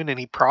 soon, and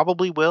he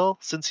probably will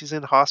since he's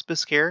in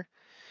hospice care.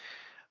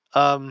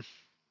 Um,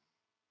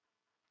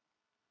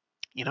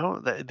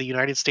 the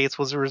United States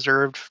was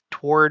reserved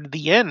toward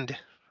the end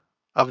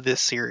of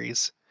this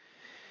series.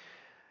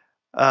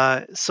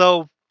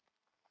 So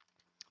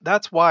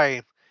that's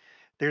why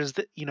there's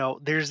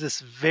this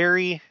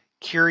very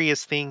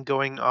curious thing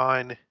going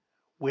on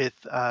with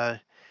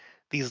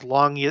these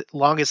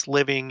longest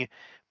living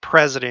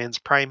presidents,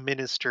 prime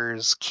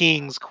ministers,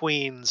 kings,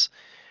 queens,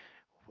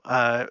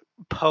 uh,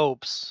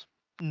 popes,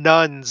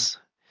 nuns,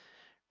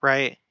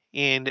 right?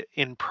 And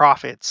in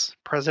prophets,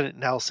 President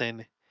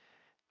Nelson,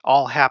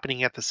 all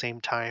happening at the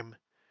same time.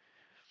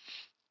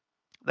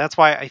 That's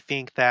why I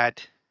think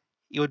that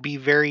it would be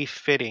very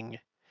fitting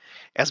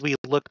as we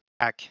look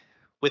back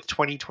with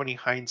 2020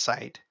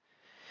 hindsight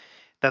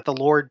that the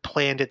Lord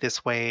planned it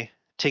this way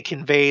to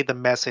convey the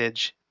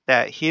message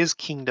that his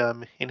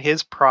kingdom and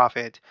his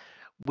prophet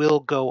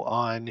will go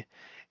on,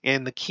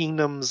 and the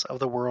kingdoms of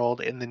the world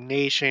and the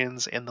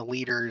nations and the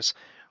leaders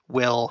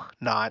will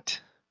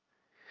not.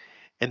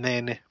 And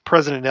then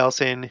President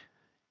Nelson,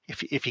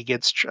 if he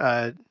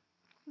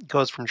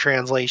goes from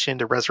translation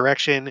to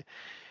resurrection,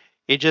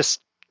 it just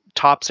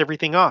tops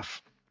everything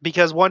off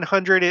because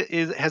 100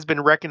 has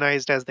been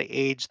recognized as the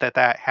age that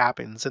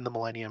happens in the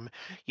millennium.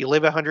 You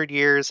live 100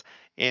 years,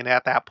 and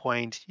at that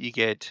point, you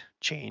get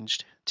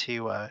changed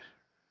to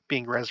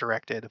being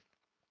resurrected.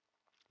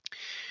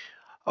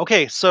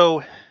 Okay,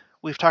 so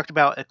we've talked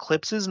about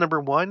eclipses, number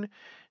one.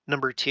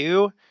 Number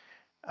two,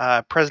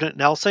 President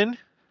Nelson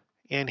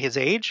and his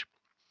age.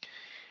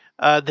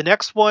 The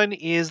next one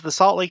is the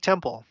Salt Lake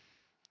Temple.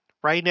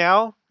 Right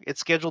now, it's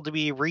scheduled to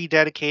be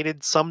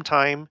rededicated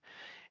sometime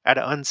at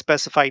an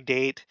unspecified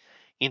date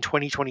in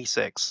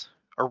 2026.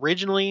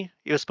 Originally,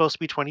 it was supposed to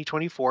be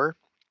 2024,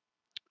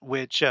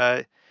 which,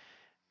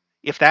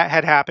 if that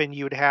had happened,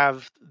 you would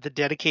have the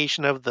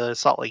dedication of the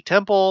Salt Lake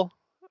Temple,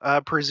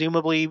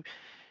 presumably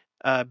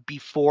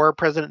before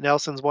President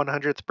Nelson's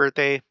 100th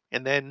birthday,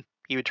 and then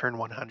he would turn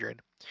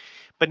 100.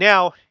 But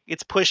now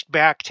it's pushed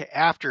back to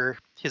after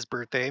his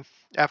birthday,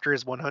 after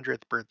his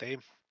 100th birthday,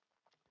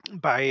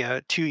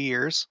 by 2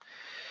 years.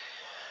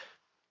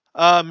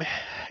 And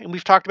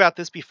we've talked about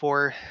this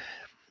before.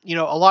 A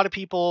lot of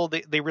people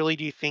they really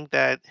do think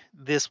that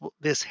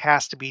this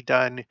has to be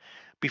done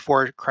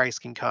before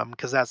Christ can come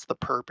because that's the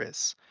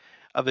purpose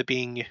of it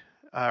being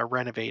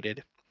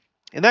renovated,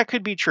 and that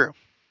could be true.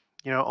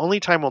 Only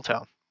time will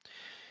tell.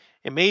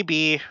 It may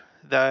be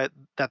that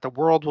the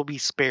world will be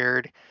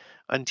spared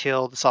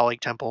until the Salt Lake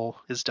Temple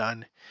is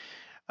done.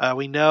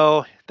 We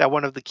know that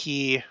one of the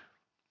key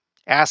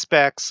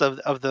aspects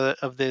of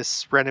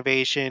this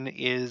renovation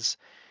is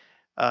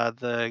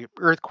the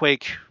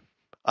earthquake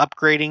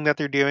upgrading that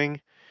they're doing.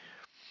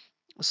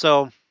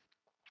 So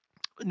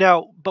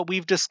now, but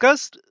we've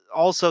discussed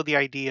also the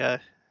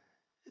idea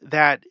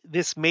that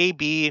this may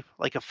be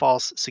like a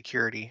false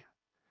security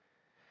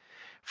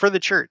for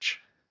the church.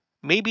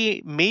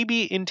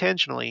 Maybe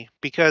intentionally,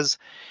 because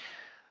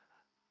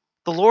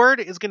the Lord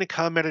is going to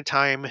come at a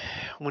time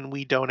when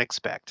we don't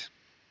expect.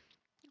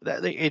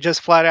 It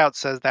just flat out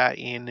says that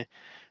in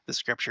the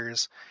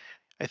scriptures.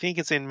 I think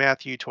it's in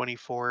Matthew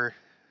 24.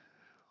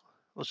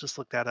 Let's just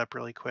look that up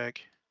really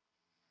quick.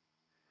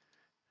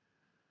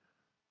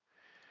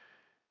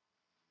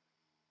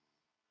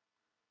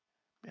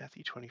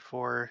 Matthew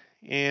 24.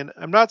 And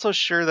I'm not so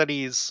sure that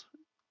he's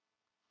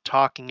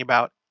talking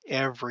about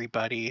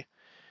everybody.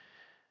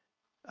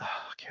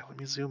 Okay, let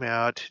me zoom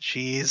out.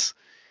 Jeez.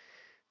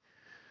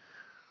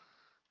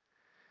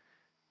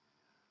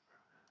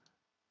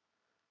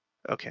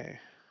 Okay.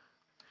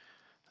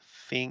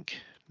 Think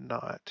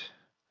not.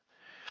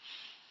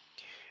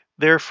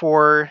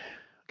 Therefore,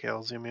 okay,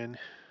 I'll zoom in.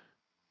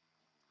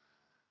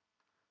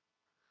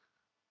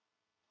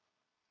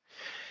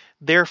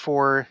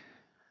 Therefore,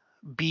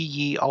 be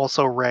ye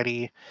also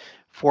ready,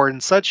 for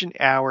in such an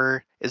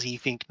hour as ye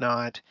think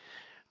not,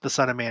 the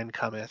Son of Man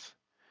cometh.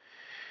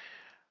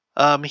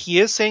 He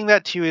is saying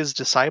that to his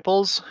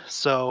disciples,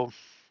 so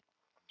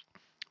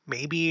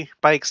maybe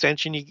by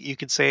extension, you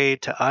could say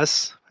to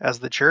us as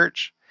the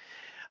church.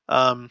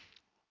 Um,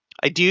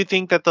 I do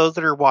think that those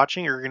that are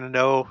watching are going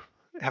to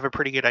have a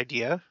pretty good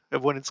idea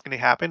of when it's going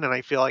to happen, and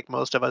I feel like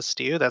most of us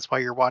do. That's why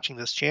you're watching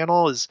this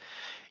channel, is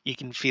you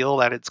can feel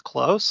that it's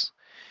close.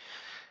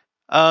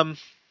 Um,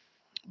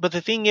 but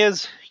the thing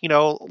is,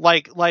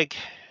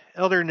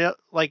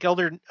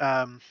 Elder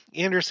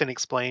Anderson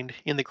explained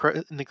in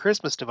the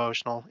Christmas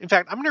devotional. In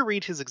fact, I'm going to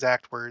read his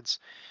exact words.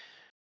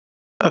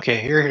 Okay,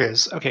 here it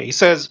is. Okay, he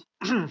says,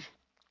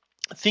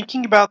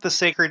 thinking about the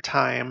sacred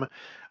time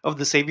of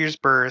the Savior's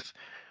birth,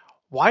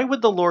 why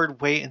would the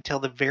Lord wait until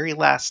the very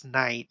last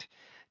night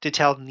to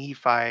tell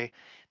Nephi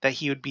that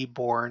he would be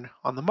born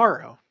on the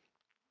morrow?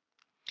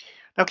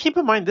 Now, keep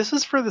in mind, this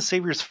is for the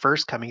Savior's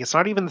first coming. It's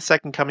not even the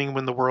second coming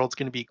when the world's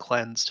going to be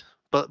cleansed.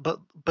 But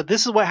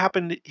this is what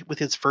happened with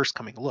his first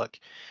coming. Look,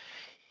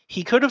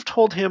 he could have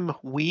told him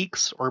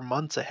weeks or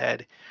months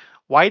ahead.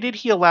 Why did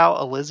he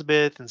allow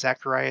Elizabeth and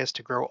Zacharias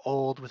to grow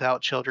old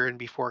without children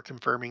before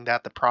confirming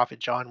that the prophet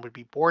John would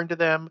be born to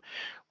them?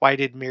 Why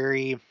did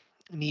Mary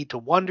need to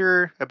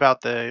wonder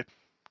about the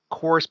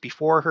course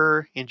before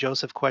her and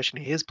Joseph question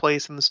his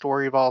place in the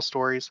story of all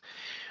stories?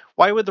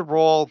 Why would the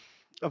role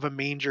of a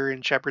manger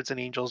in shepherds and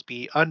angels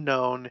be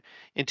unknown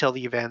until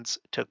the events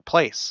took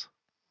place?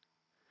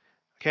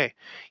 Okay,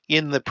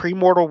 in the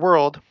premortal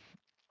world,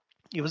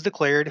 it was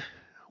declared,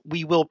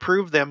 we will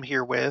prove them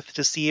herewith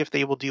to see if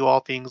they will do all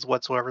things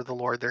whatsoever the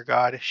Lord their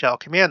God shall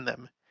command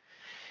them.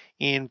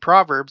 In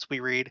Proverbs, we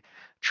read,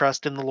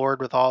 trust in the Lord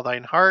with all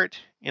thine heart,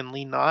 and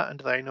lean not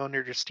unto thine own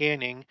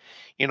understanding.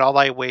 In all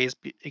thy ways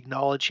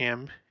acknowledge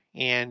him,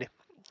 and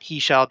he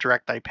shall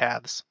direct thy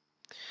paths.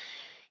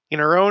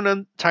 In our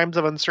own times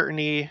of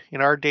uncertainty,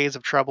 in our days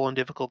of trouble and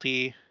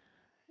difficulty,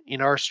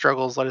 in our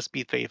struggles, let us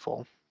be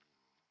faithful.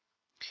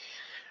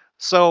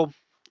 So,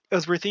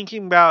 as we're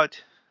thinking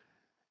about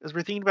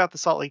the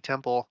Salt Lake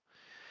Temple,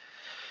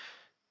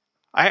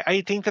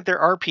 I think that there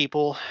are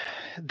people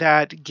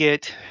that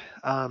get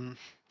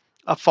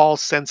a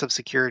false sense of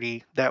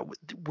security that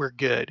we're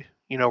good.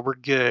 We're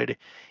good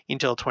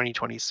until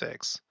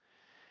 2026.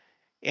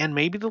 And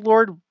maybe the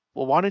Lord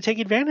will want to take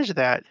advantage of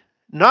that,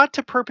 not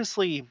to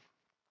purposely,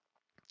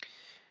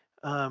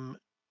 um,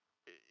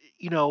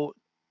 you know,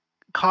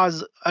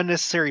 cause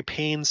unnecessary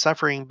pain,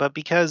 suffering, but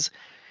because,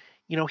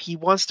 he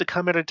wants to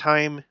come at a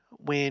time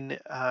when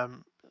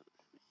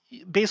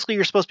basically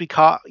you're supposed to be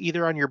caught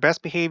either on your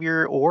best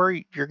behavior, or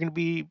you're going to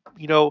be,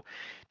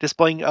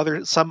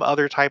 displaying some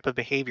other type of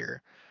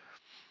behavior.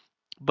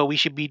 But we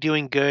should be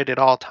doing good at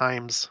all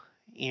times.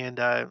 And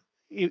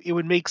it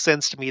would make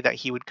sense to me that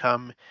he would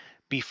come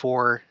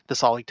before the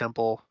Salt Lake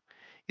Temple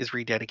is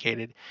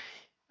rededicated.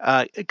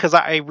 Because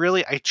I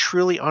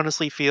truly,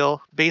 honestly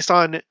feel, based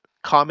on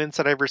comments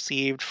that I've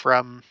received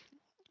from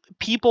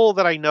people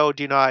that I know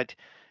do not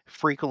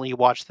frequently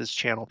watch this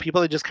channel,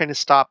 people that just kind of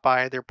stop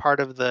by, they're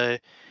part of the,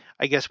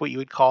 I guess what you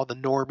would call the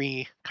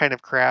normie kind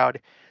of crowd,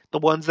 the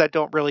ones that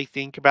don't really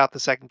think about the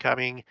second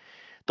coming,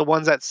 the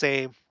ones that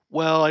say,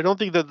 well, I don't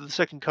think that the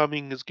second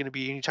coming is going to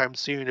be anytime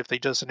soon if they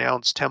just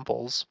announce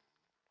temples,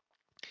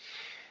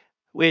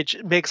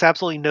 which makes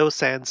absolutely no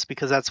sense,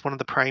 because that's one of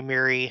the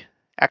primary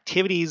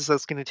activities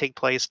that's going to take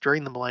place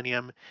during the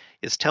millennium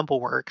is temple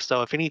work.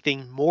 So if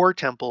anything, more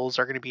temples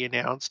are going to be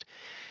announced.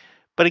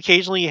 But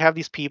occasionally you have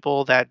these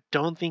people that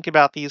don't think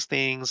about these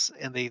things,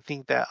 and they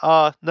think that,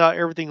 oh, no,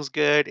 everything's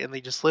good, and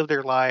they just live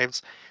their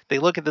lives. They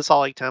look at the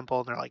Salt Lake Temple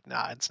and they're like,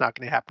 nah, it's not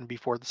going to happen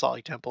before the Salt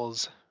Lake Temple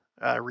is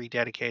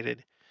rededicated.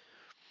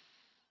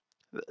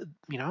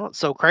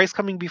 So Christ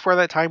coming before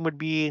that time would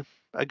be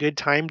a good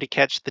time to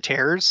catch the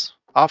terrors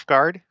off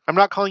guard. I'm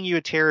not calling you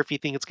a terror if you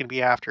think it's going to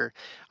be after.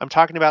 I'm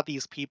talking about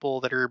these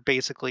people that are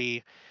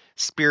basically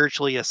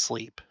spiritually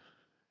asleep,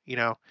 you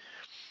know.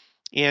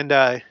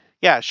 And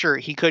yeah, sure,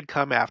 he could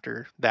come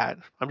after that.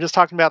 I'm just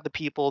talking about the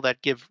people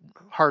that give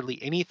hardly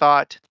any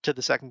thought to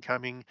the second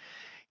coming,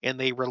 and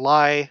they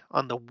rely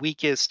on the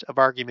weakest of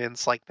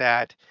arguments like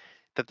that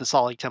the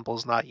Salt Lake Temple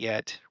is not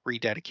yet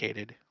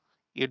rededicated.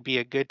 It'd be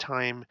a good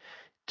time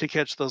to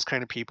catch those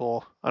kind of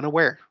people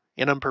unaware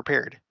and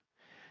unprepared,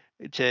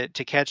 to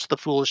catch the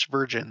foolish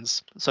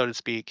virgins, so to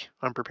speak,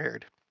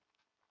 unprepared.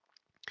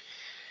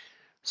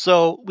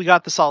 So we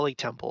got the Salt Lake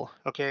Temple,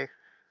 okay?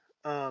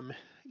 Um,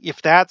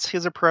 if that's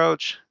his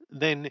approach,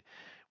 then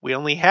we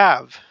only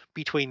have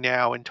between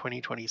now and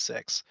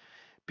 2026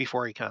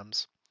 before he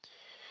comes.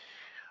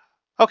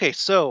 Okay,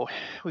 so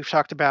we've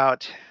talked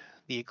about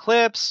the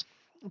eclipse,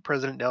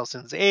 President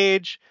Nelson's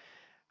age,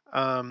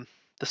 the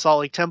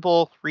Salt Lake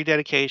Temple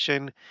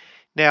rededication.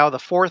 Now, the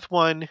fourth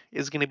one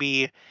is going to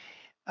be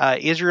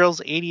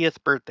Israel's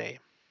 80th birthday.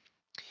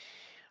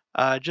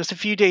 Just a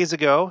few days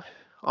ago,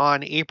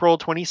 on April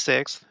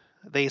 26th,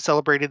 they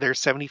celebrated their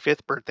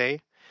 75th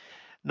birthday,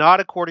 not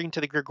according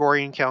to the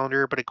Gregorian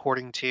calendar, but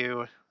according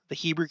to the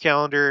Hebrew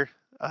calendar.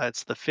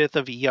 It's the 5th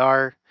of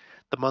Iyar,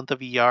 the month of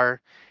Iyar.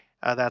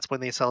 That's when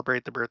they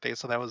celebrate the birthday.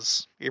 So that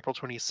was April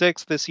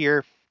 26th this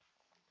year.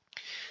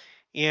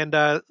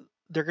 And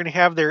they're going to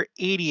have their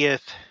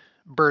 80th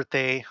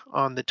birthday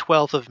on the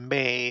 12th of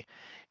May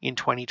in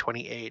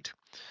 2028.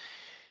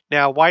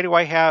 Now, why do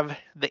I have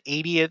the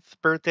 80th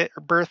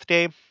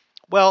birthday?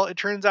 Well, it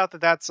turns out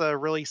that that's a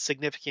really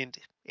significant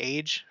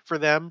age for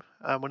them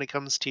when it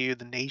comes to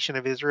the nation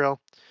of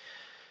Israel.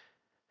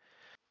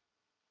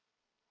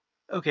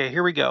 Okay,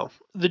 here we go.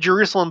 The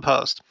Jerusalem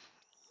Post.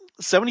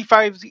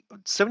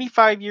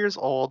 75 years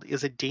old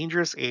is a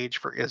dangerous age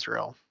for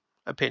Israel.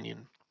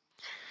 Opinion.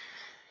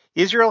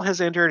 Israel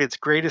has entered its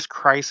greatest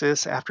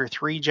crisis after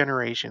 3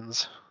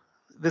 generations.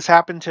 This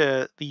happened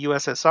to the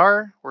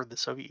USSR, or the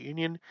Soviet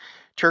Union,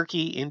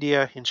 Turkey,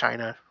 India, and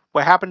China.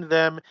 What happened to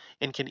them,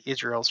 and can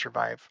Israel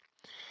survive?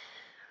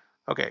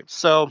 Okay,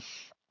 so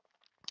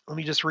let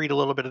me just read a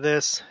little bit of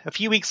this. A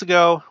few weeks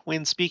ago,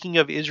 when speaking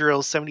of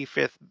Israel's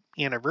 75th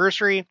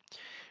anniversary,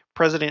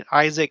 President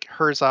Isaac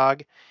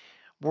Herzog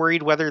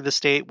worried whether the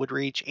state would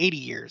reach 80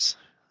 years.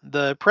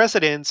 The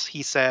precedents,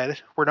 he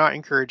said, were not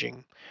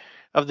encouraging.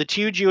 Of the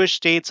 2 Jewish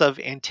states of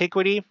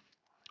antiquity,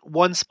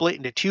 one split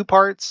into 2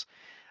 parts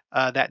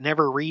that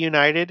never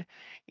reunited,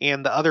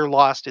 and the other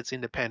lost its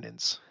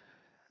independence.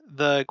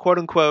 The quote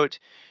unquote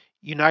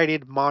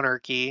united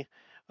monarchy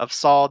of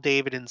Saul,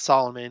 David, and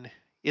Solomon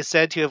is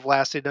said to have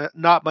lasted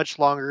not much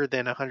longer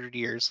than 100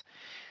 years.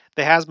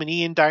 The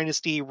Hasmonean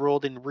dynasty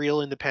ruled in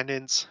real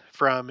independence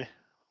from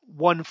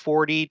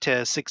 140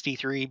 to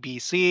 63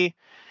 BC,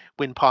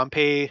 when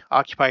Pompey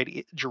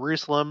occupied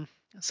Jerusalem,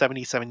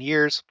 77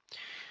 years.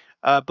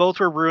 Both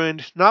were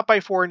ruined not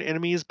by foreign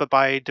enemies, but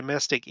by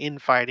domestic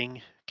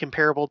infighting,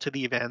 comparable to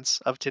the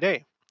events of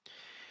today.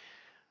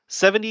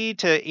 70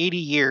 to 80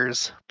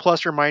 years,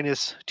 plus or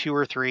minus 2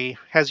 or 3,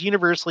 has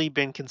universally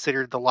been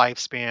considered the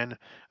lifespan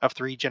of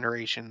 3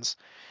 generations.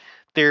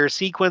 Their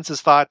sequence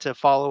is thought to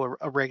follow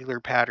a regular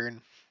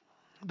pattern.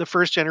 The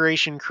first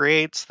generation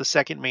creates, the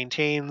second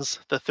maintains,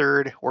 the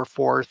third or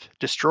fourth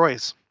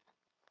destroys.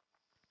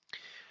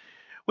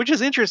 Which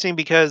is interesting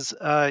because,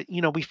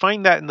 we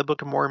find that in the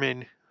Book of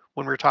Mormon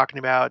when we're talking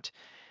about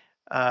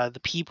the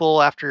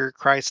people after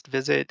Christ's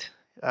visit.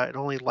 It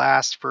only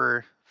lasts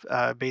for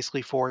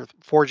basically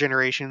four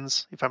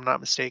generations, if I'm not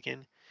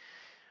mistaken.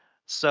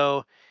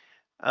 So,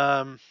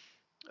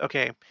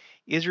 okay,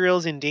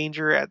 Israel's in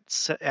danger at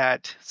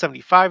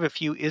 75. A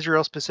few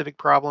Israel-specific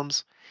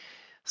problems.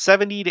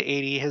 70 to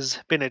 80 has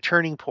been a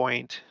turning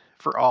point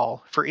for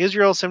all. For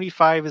Israel,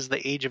 75 is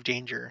the age of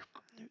danger.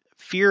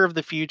 Fear of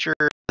the future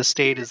of the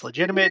state is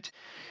legitimate,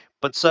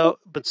 but so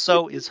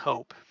is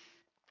hope.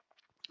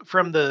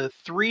 From the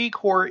 3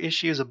 core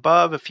issues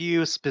above, a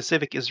few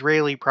specific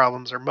Israeli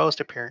problems are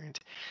most apparent.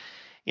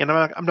 And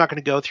I'm not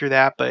going to go through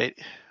that, but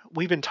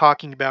we've been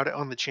talking about it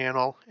on the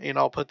channel, and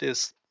I'll put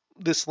this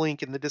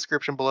link in the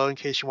description below in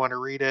case you want to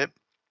read it.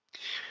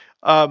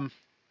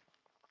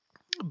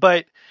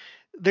 But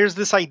there's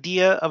this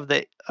idea of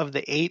the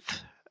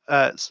eighth,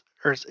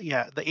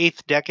 the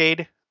eighth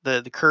decade,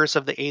 the curse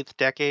of the eighth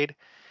decade.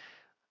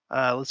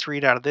 Let's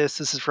read out of this.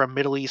 This is from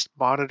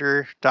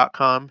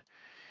MiddleEastMonitor.com.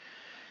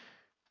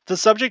 The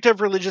subject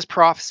of religious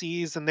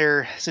prophecies and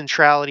their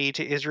centrality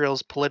to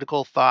Israel's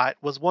political thought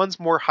was once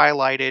more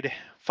highlighted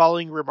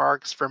following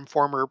remarks from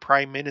former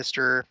Prime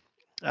Minister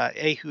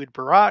Ehud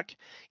Barak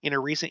in a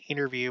recent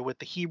interview with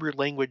the Hebrew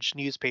language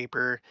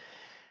newspaper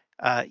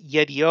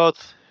Yediot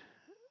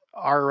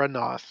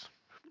Aharonoth.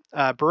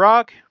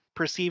 Barak,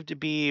 perceived to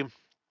be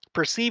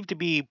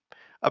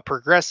a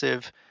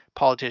progressive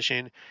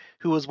politician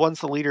who was once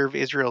the leader of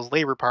Israel's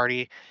Labor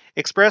Party,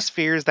 expressed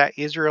fears that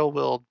Israel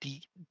will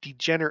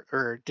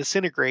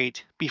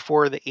disintegrate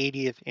before the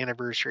 80th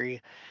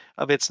anniversary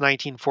of its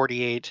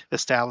 1948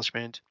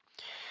 establishment.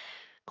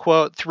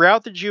 Quote,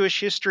 throughout the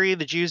Jewish history,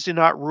 the Jews did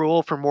not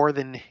rule for more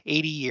than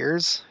 80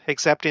 years,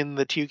 except in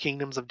the 2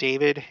 kingdoms of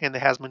David and the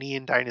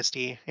Hasmonean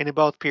dynasty, and in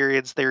both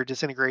periods their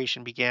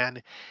disintegration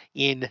began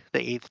in the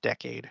 8th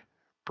decade,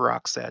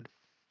 Barak said.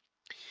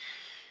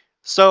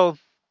 So,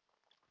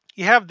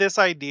 you have this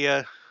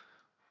idea,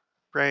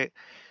 right?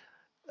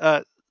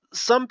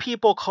 Some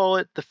people call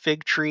it the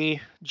fig tree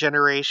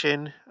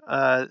generation.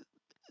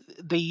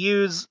 They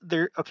use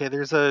there's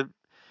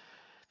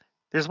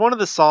one of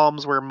the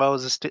Psalms where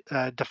Moses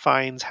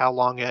defines how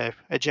long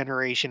a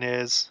generation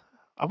is.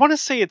 I want to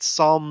say it's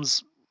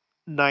Psalms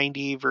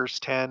 90 verse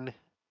 10.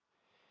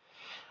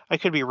 I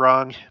could be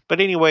wrong, but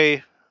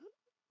anyway,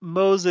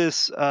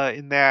 Moses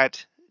in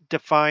that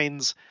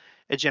defines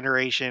a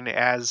generation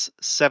as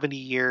 70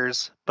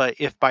 years, but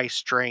if by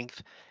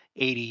strength,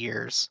 80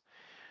 years.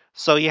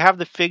 So you have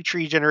the fig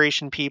tree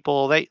generation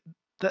people.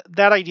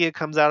 That idea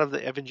comes out of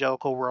the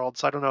evangelical world,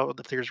 so I don't know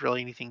if there's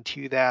really anything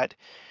to that.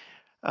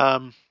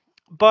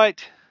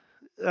 But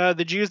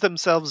the Jews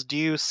themselves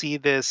do see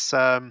this,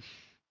 8th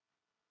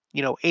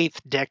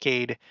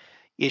decade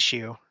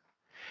issue.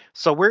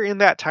 So we're in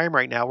that time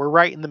right now. We're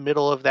right in the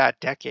middle of that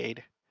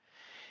decade.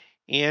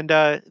 And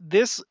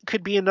this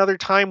could be another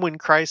time when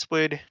Christ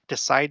would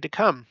decide to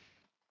come.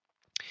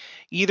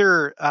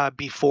 Either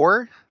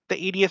before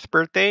the 80th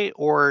birthday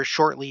or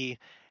shortly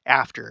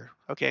after.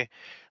 Okay,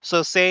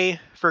 so say,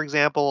 for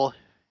example,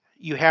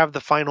 you have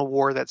the final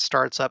war that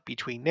starts up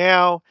between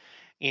now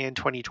and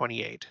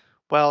 2028.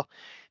 Well,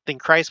 then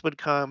Christ would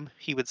come,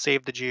 he would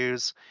save the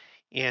Jews,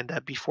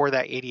 and before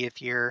that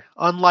 80th year,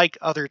 unlike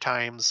other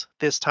times,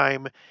 this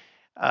time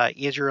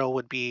Israel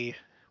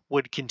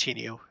would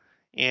continue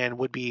and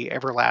would be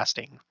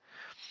everlasting.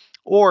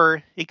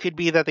 Or it could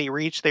be that they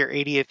reach their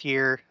 80th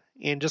year,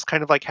 and just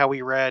kind of like how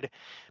we read,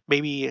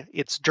 maybe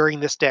it's during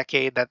this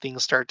decade that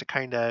things start to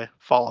kind of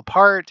fall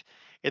apart,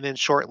 and then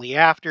shortly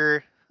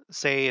after,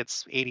 say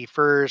it's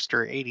 81st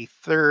or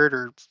 83rd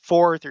or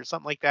 4th or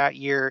something like that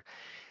year,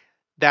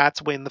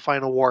 that's when the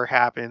final war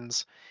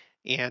happens,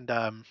 and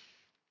um,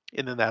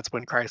 and then that's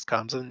when Christ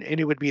comes, and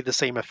it would be the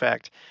same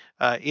effect.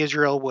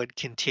 Israel would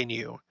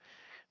continue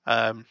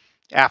um,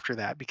 after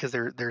that because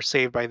they're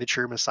saved by the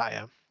true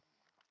Messiah.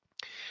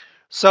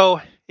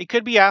 So it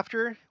could be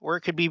after or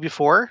it could be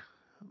before,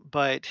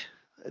 but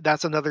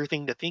that's another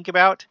thing to think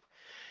about.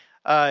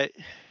 Uh,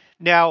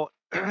 now,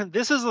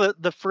 this is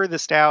the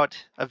furthest out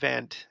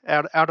event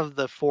out of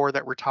the four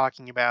that we're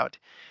talking about.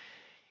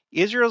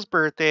 Israel's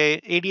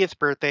birthday, 80th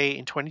birthday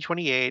in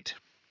 2028,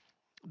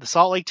 the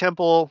Salt Lake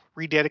Temple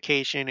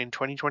rededication in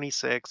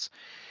 2026,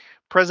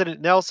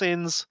 President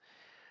Nelson's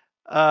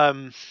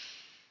um,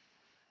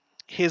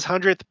 his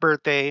 100th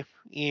birthday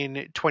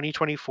in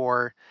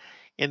 2024,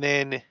 and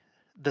then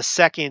the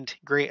second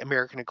Great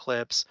American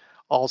Eclipse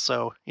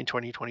also in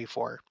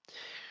 2024.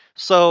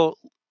 So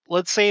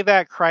let's say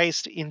that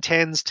Christ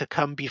intends to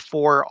come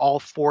before all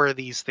four of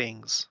these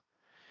things,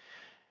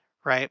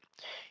 right?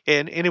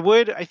 And it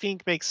would, I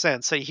think, make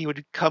sense that he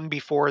would come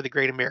before the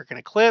Great American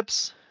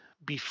Eclipse,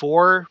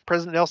 before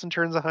President Nelson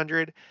turns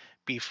 100,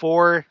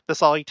 before the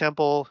Salt Lake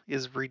Temple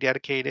is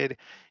rededicated,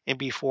 and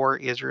before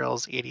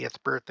Israel's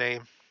 80th birthday.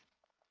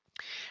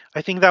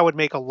 I think that would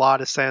make a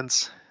lot of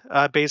sense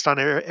based on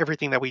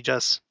everything that we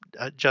just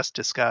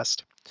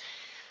discussed.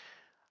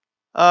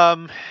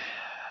 I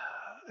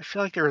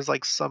feel like there was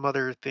like some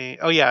other thing.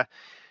 Oh yeah,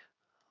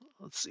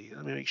 let's see.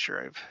 Let me make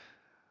sure I've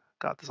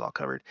got this all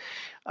covered.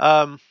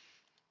 Um,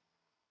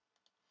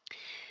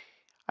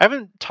 I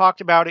haven't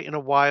talked about it in a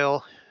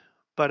while,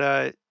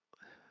 but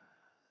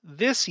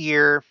this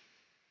year,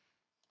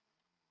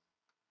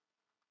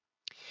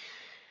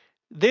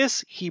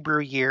 this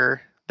Hebrew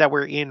year that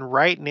we're in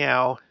right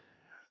now,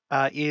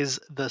 is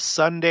the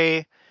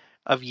Sunday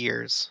of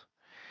years.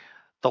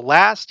 The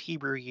last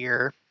Hebrew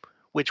year,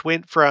 which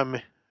went from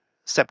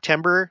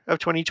September of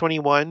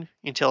 2021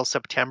 until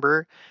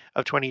September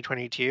of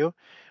 2022,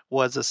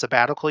 was a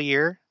sabbatical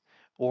year,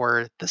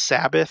 or the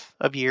Sabbath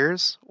of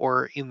years,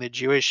 or in the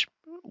Jewish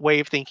way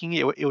of thinking,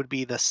 it would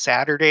be the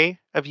Saturday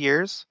of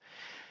years,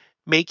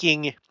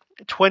 making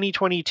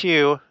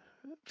 2022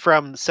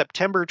 from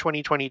September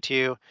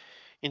 2022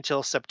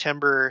 until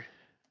September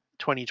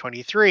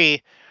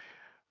 2023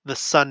 the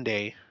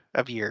Sunday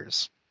of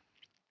years.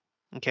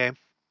 Okay,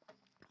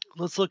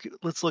 let's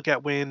look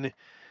at when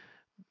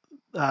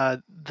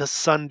the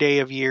Sunday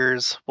of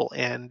years will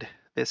end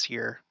this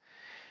year.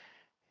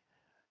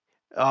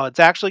 It's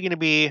actually going to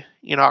be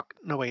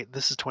no wait,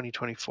 this is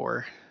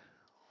 2024.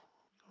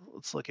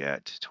 Let's look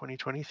at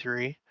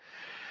 2023.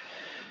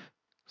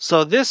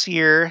 So this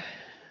year,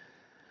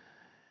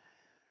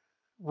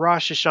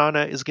 Rosh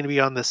Hashanah is going to be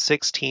on the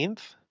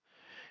 16th.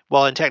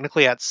 Well, and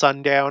technically at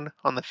sundown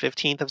on the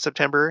 15th of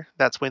September,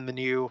 that's when the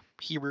new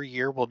Hebrew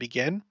year will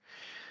begin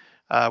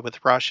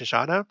with Rosh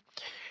Hashanah.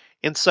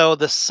 And so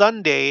the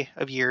Sunday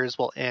of years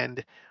will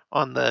end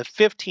on the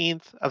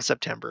 15th of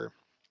September.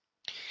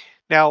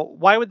 Now,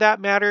 why would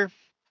that matter?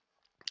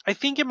 I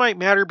think it might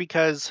matter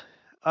because,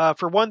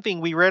 for one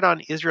thing, we read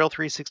on Israel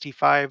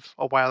 365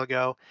 a while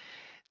ago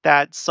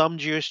that some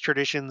Jewish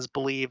traditions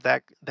believe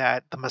that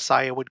the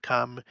Messiah would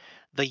come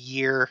the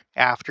year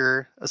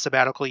after a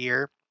sabbatical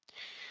year.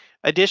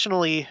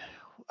 Additionally,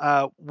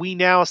 we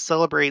now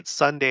celebrate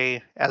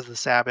Sunday as the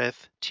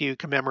Sabbath to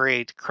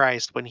commemorate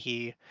Christ when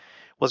he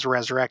was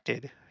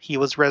resurrected. He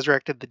was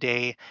resurrected the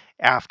day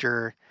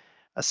after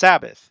a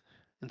Sabbath.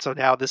 And so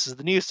now this is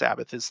the new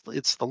Sabbath.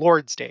 It's the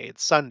Lord's Day.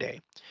 It's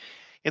Sunday.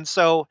 And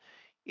so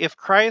if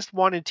Christ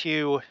wanted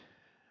to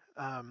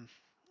um,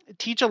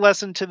 teach a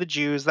lesson to the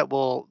Jews that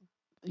will,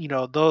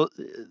 the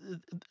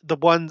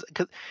ones,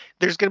 because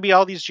there's going to be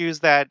all these Jews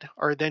that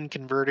are then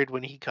converted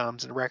when he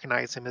comes and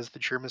recognize him as the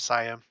true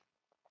Messiah.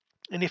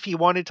 And if he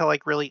wanted to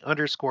like really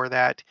underscore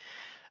that,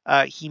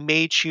 he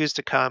may choose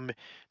to come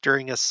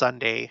during a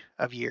Sunday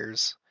of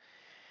years,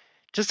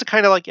 just to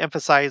kind of like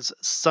emphasize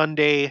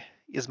Sunday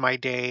is my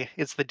day.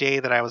 It's the day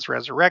that I was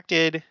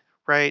resurrected,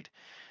 right?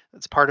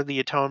 It's part of the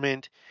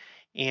atonement.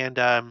 And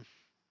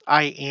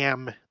I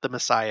am the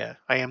Messiah.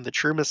 I am the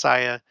true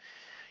Messiah.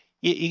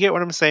 You get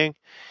what I'm saying?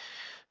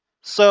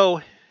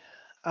 So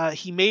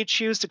he may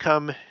choose to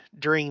come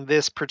during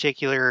this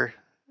particular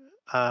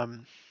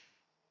um,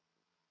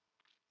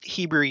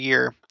 Hebrew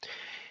year.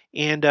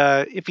 And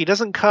if he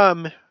doesn't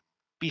come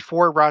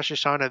before Rosh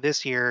Hashanah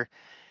this year,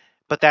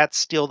 but that's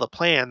still the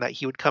plan that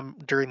he would come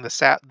during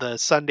the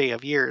Sunday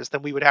of years,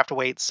 then we would have to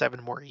wait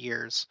 7 more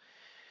years.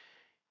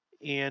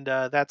 And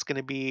that's going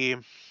to be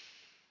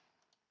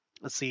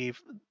let's see,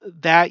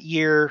 that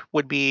year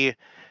would be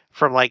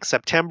from like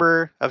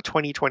September of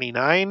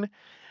 2029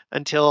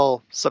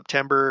 until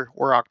September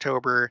or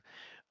October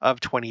of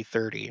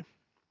 2030.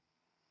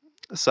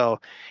 So,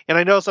 and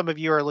I know some of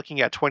you are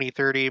looking at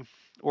 2030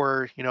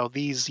 or,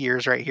 these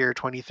years right here,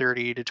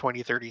 2030 to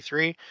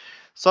 2033.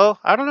 So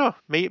I don't know,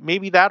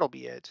 maybe that'll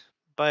be it.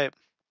 But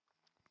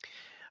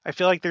I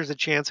feel like there's a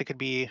chance it could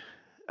be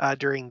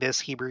during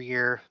this Hebrew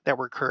year that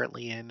we're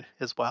currently in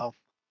as well.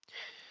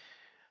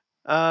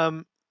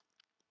 Um,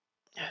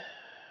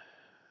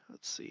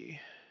 let's see.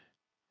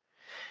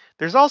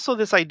 There's also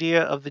this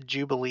idea of the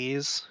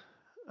Jubilees,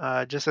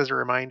 just as a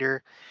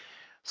reminder.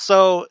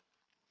 So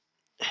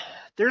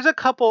there's a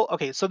couple.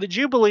 Okay, so the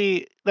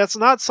Jubilee, that's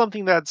not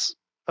something that's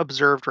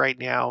observed right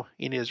now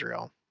in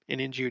Israel and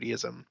in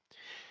Judaism,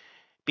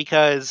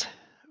 because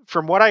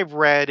from what I've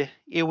read,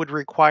 it would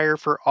require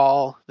for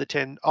all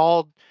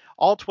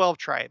 12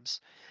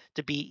 tribes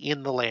to be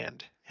in the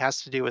land. It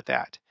has to do with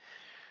that.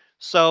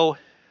 So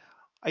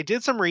I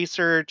did some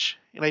research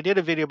and I did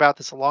a video about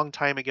this a long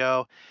time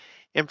ago.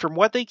 And from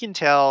what they can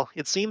tell,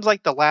 it seems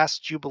like the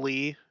last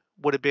Jubilee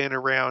would have been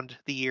around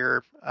the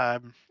year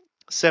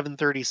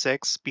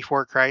 736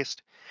 before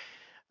Christ,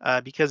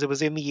 because it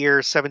was in the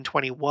year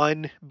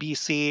 721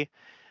 BC,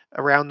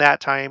 around that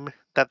time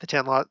that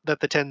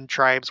the 10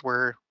 tribes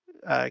were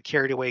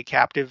carried away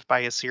captive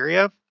by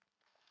Assyria.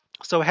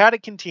 So had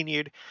it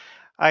continued,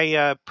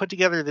 I put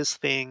together this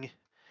thing,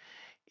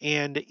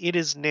 and it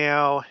is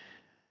now,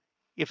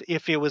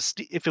 if it was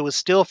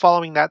still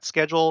following that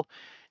schedule,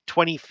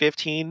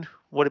 2015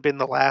 would have been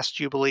the last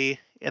Jubilee,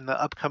 and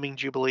the upcoming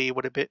Jubilee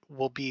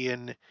will be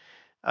in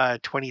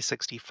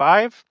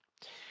 2065.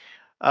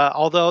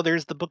 Although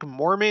there's the Book of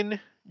Mormon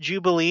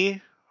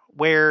Jubilee,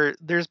 where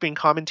there's been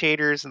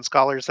commentators and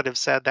scholars that have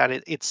said that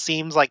it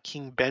seems like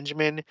King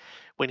Benjamin,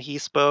 when he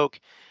spoke,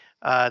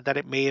 that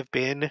it may have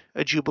been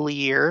a Jubilee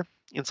year.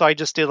 And so I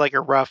just did like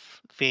a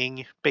rough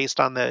thing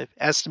based on the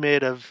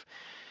estimate of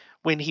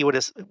when he would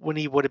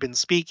have been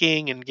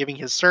speaking and giving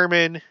his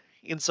sermon.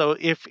 And so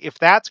if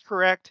that's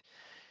correct,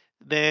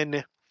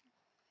 then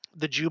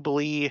the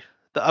Jubilee,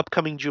 the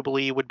upcoming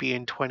Jubilee, would be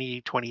in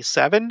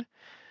 2027.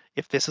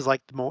 If this is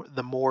like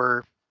the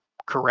more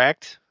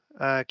correct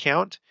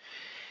count.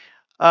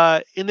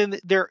 And then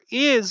there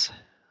is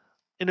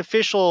an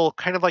official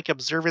kind of like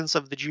observance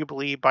of the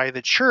Jubilee by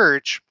the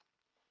church,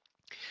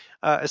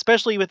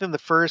 especially within the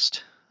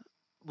first,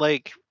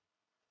 like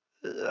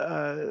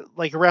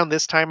around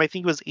this time. I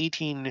think it was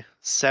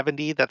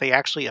 1870 that they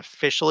actually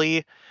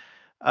officially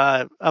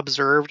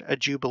observed a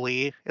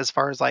Jubilee, as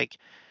far as like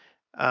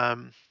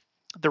um,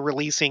 the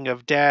releasing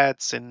of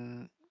debts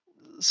and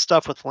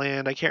stuff with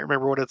land. I can't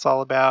remember what it's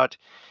all about.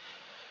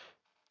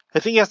 I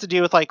think it has to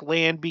do with like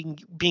land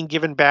being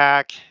given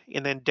back,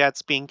 and then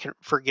debts being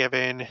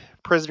forgiven,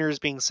 prisoners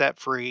being set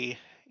free,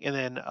 and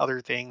then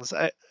other things.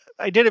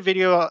 I did a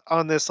video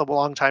on this a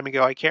long time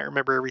ago. I can't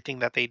remember everything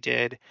that they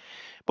did,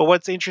 but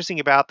what's interesting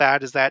about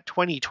that is that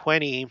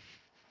 2020,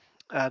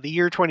 the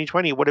year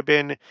 2020, would have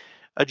been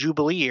a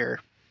Jubilee year,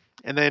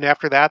 and then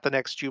after that, the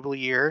next Jubilee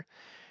year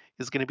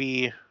is going to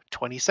be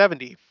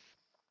 2070.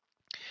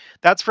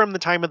 That's from the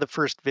time of the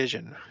first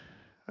vision.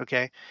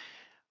 Okay.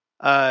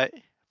 Uh,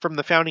 from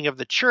the founding of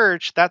the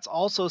church, that's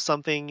also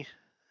something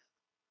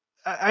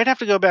I'd have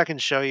to go back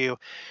and show you,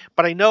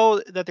 but I know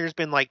that there's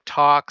been like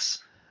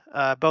talks,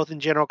 both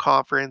in general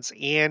conference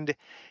and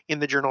in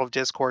the Journal of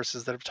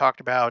Discourses, that have talked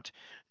about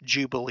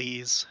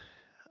jubilees,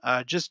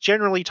 just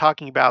generally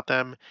talking about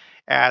them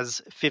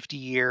as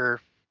 50-year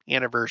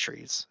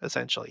anniversaries,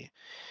 essentially.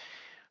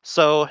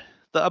 So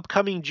the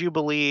upcoming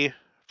jubilee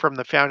from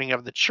the founding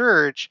of the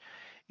church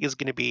is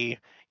going to be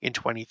in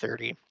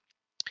 2030.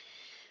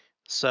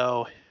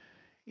 So,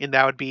 and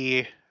that would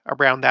be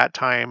around that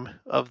time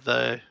of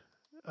the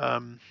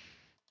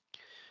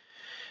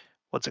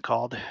what's it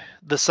called?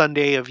 The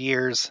Sunday of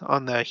years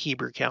on the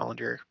Hebrew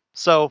calendar.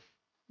 So,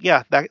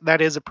 yeah, that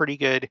is a pretty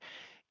good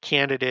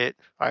candidate,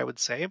 I would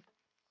say.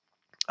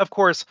 Of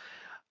course,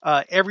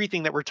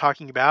 everything that we're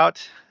talking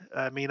about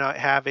may not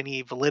have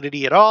any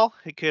validity at all.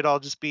 It could all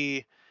just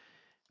be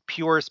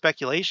pure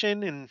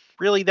speculation, and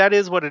really that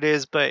is what it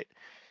is, but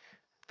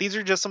these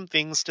are just some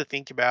things to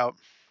think about.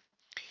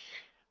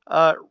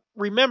 Uh,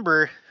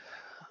 Remember,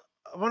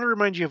 I want to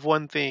remind you of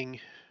one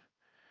thing.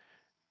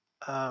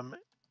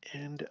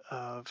 End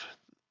of,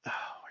 where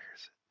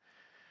is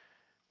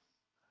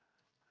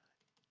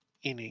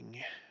it?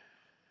 Inning.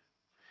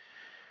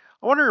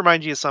 I want to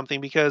remind you of something,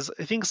 because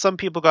I think some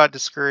people got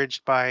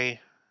discouraged by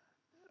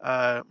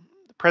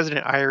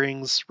President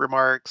Eyring's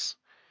remarks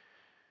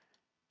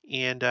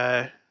and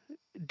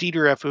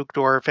Dieter F.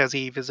 Uchtdorf as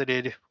he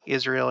visited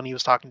Israel and he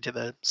was talking to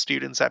the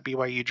students at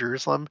BYU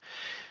Jerusalem.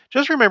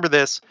 Just remember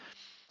this.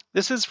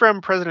 This is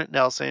from President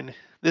Nelson.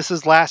 This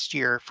is last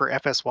year for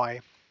FSY.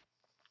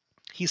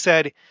 He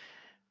said,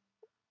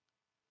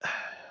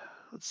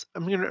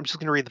 I'm just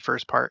going to read the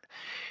first part.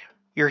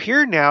 You're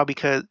here now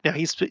because, now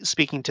he's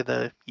speaking to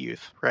the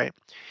youth, right?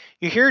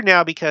 You're here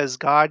now because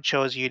God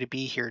chose you to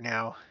be here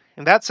now.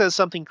 And that says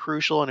something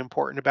crucial and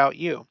important about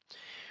you.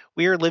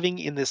 We are living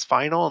in this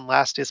final and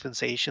last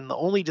dispensation, the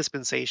only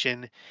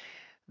dispensation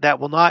that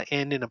will not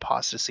end in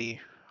apostasy.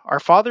 Our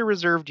Father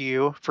reserved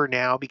you for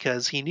now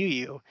because He knew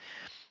you.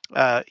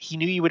 He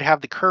knew you would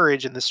have the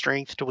courage and the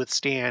strength to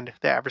withstand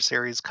the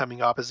adversary's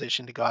coming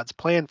opposition to God's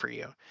plan for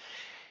you.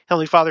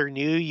 Heavenly Father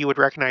knew you would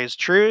recognize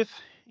truth,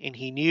 and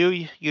He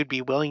knew you'd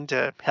be willing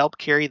to help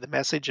carry the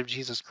message of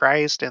Jesus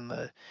Christ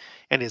and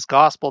His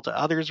gospel to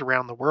others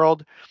around the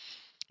world.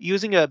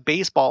 Using a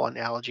baseball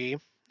analogy,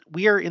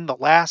 we are in the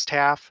last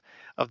half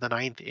of the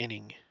ninth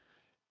inning.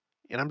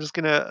 And I'm just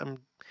going to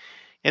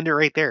end it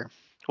right there.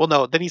 Well,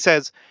 no, then he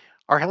says,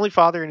 our Heavenly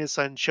Father and His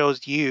Son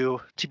chose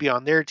you to be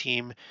on their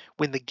team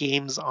when the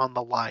game's on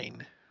the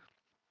line.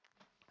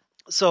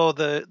 So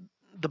the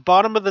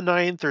bottom of the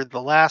ninth, or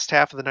the last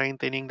half of the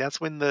ninth inning, that's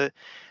the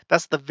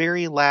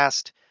very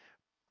last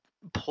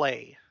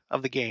play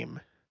of the game.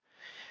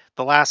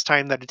 The last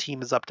time that a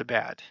team is up to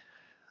bat.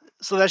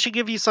 So that should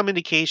give you some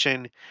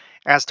indication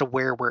as to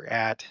where we're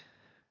at.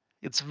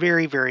 It's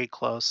very, very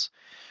close,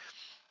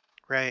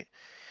 right?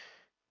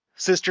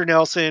 Sister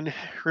Nelson,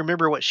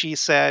 remember what she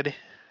said.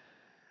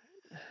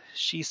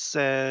 She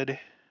said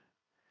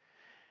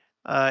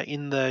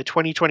in the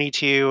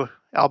 2022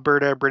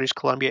 Alberta, British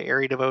Columbia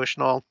area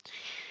devotional,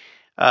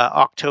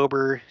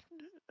 October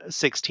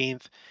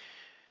 16th,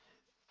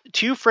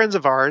 two friends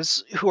of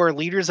ours who are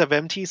leaders of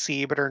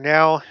MTC but are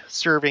now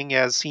serving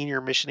as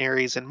senior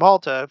missionaries in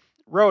Malta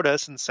wrote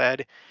us and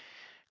said,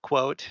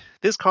 quote,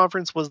 this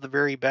conference was the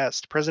very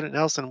best. President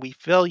Nelson, we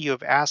feel you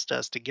have asked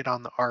us to get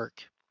on the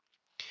ark.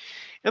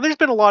 And there's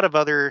been a lot of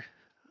other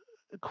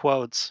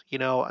quotes. I'm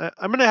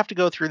going to have to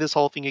go through this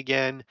whole thing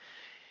again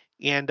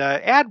and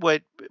add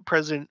what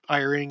President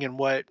Eyring and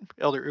what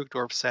Elder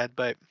Uchtdorf said,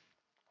 but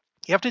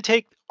you have to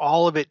take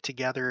all of it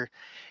together.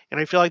 And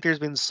I feel like there's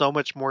been so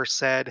much more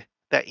said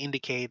that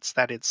indicates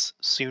that it's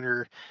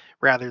sooner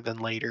rather than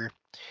later.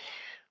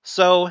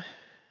 So,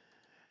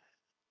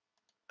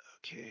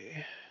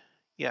 okay.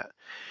 Yeah.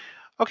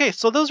 Okay,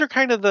 so those are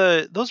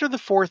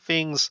the four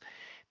things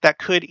that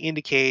could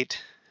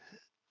indicate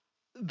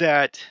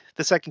that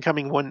the second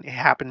coming wouldn't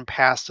happen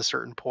past a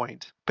certain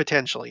point,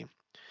 potentially.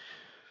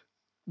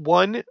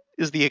 One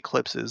is the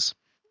eclipses.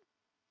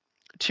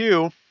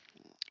 Two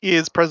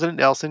is President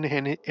Nelson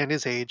and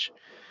his age.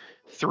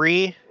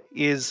 Three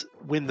is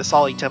when the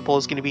Sali Temple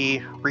is going to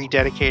be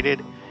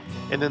rededicated.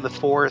 And then the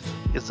fourth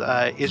is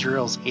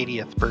Israel's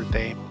 80th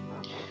birthday.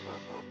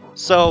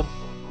 So,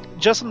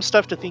 just some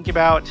stuff to think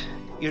about.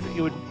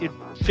 It'd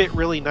fit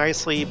really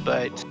nicely,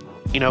 but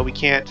we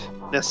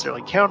can't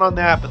necessarily count on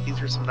that. But these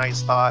are some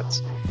nice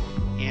thoughts,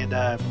 and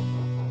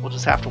we'll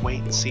just have to wait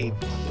and see.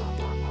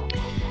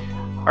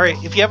 All right,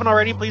 if you haven't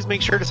already, please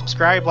make sure to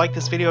subscribe, like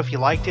this video if you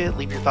liked it,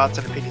 leave your thoughts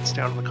and opinions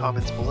down in the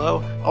comments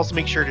below. Also,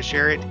 make sure to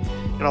share it,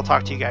 and I'll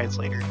talk to you guys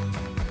later.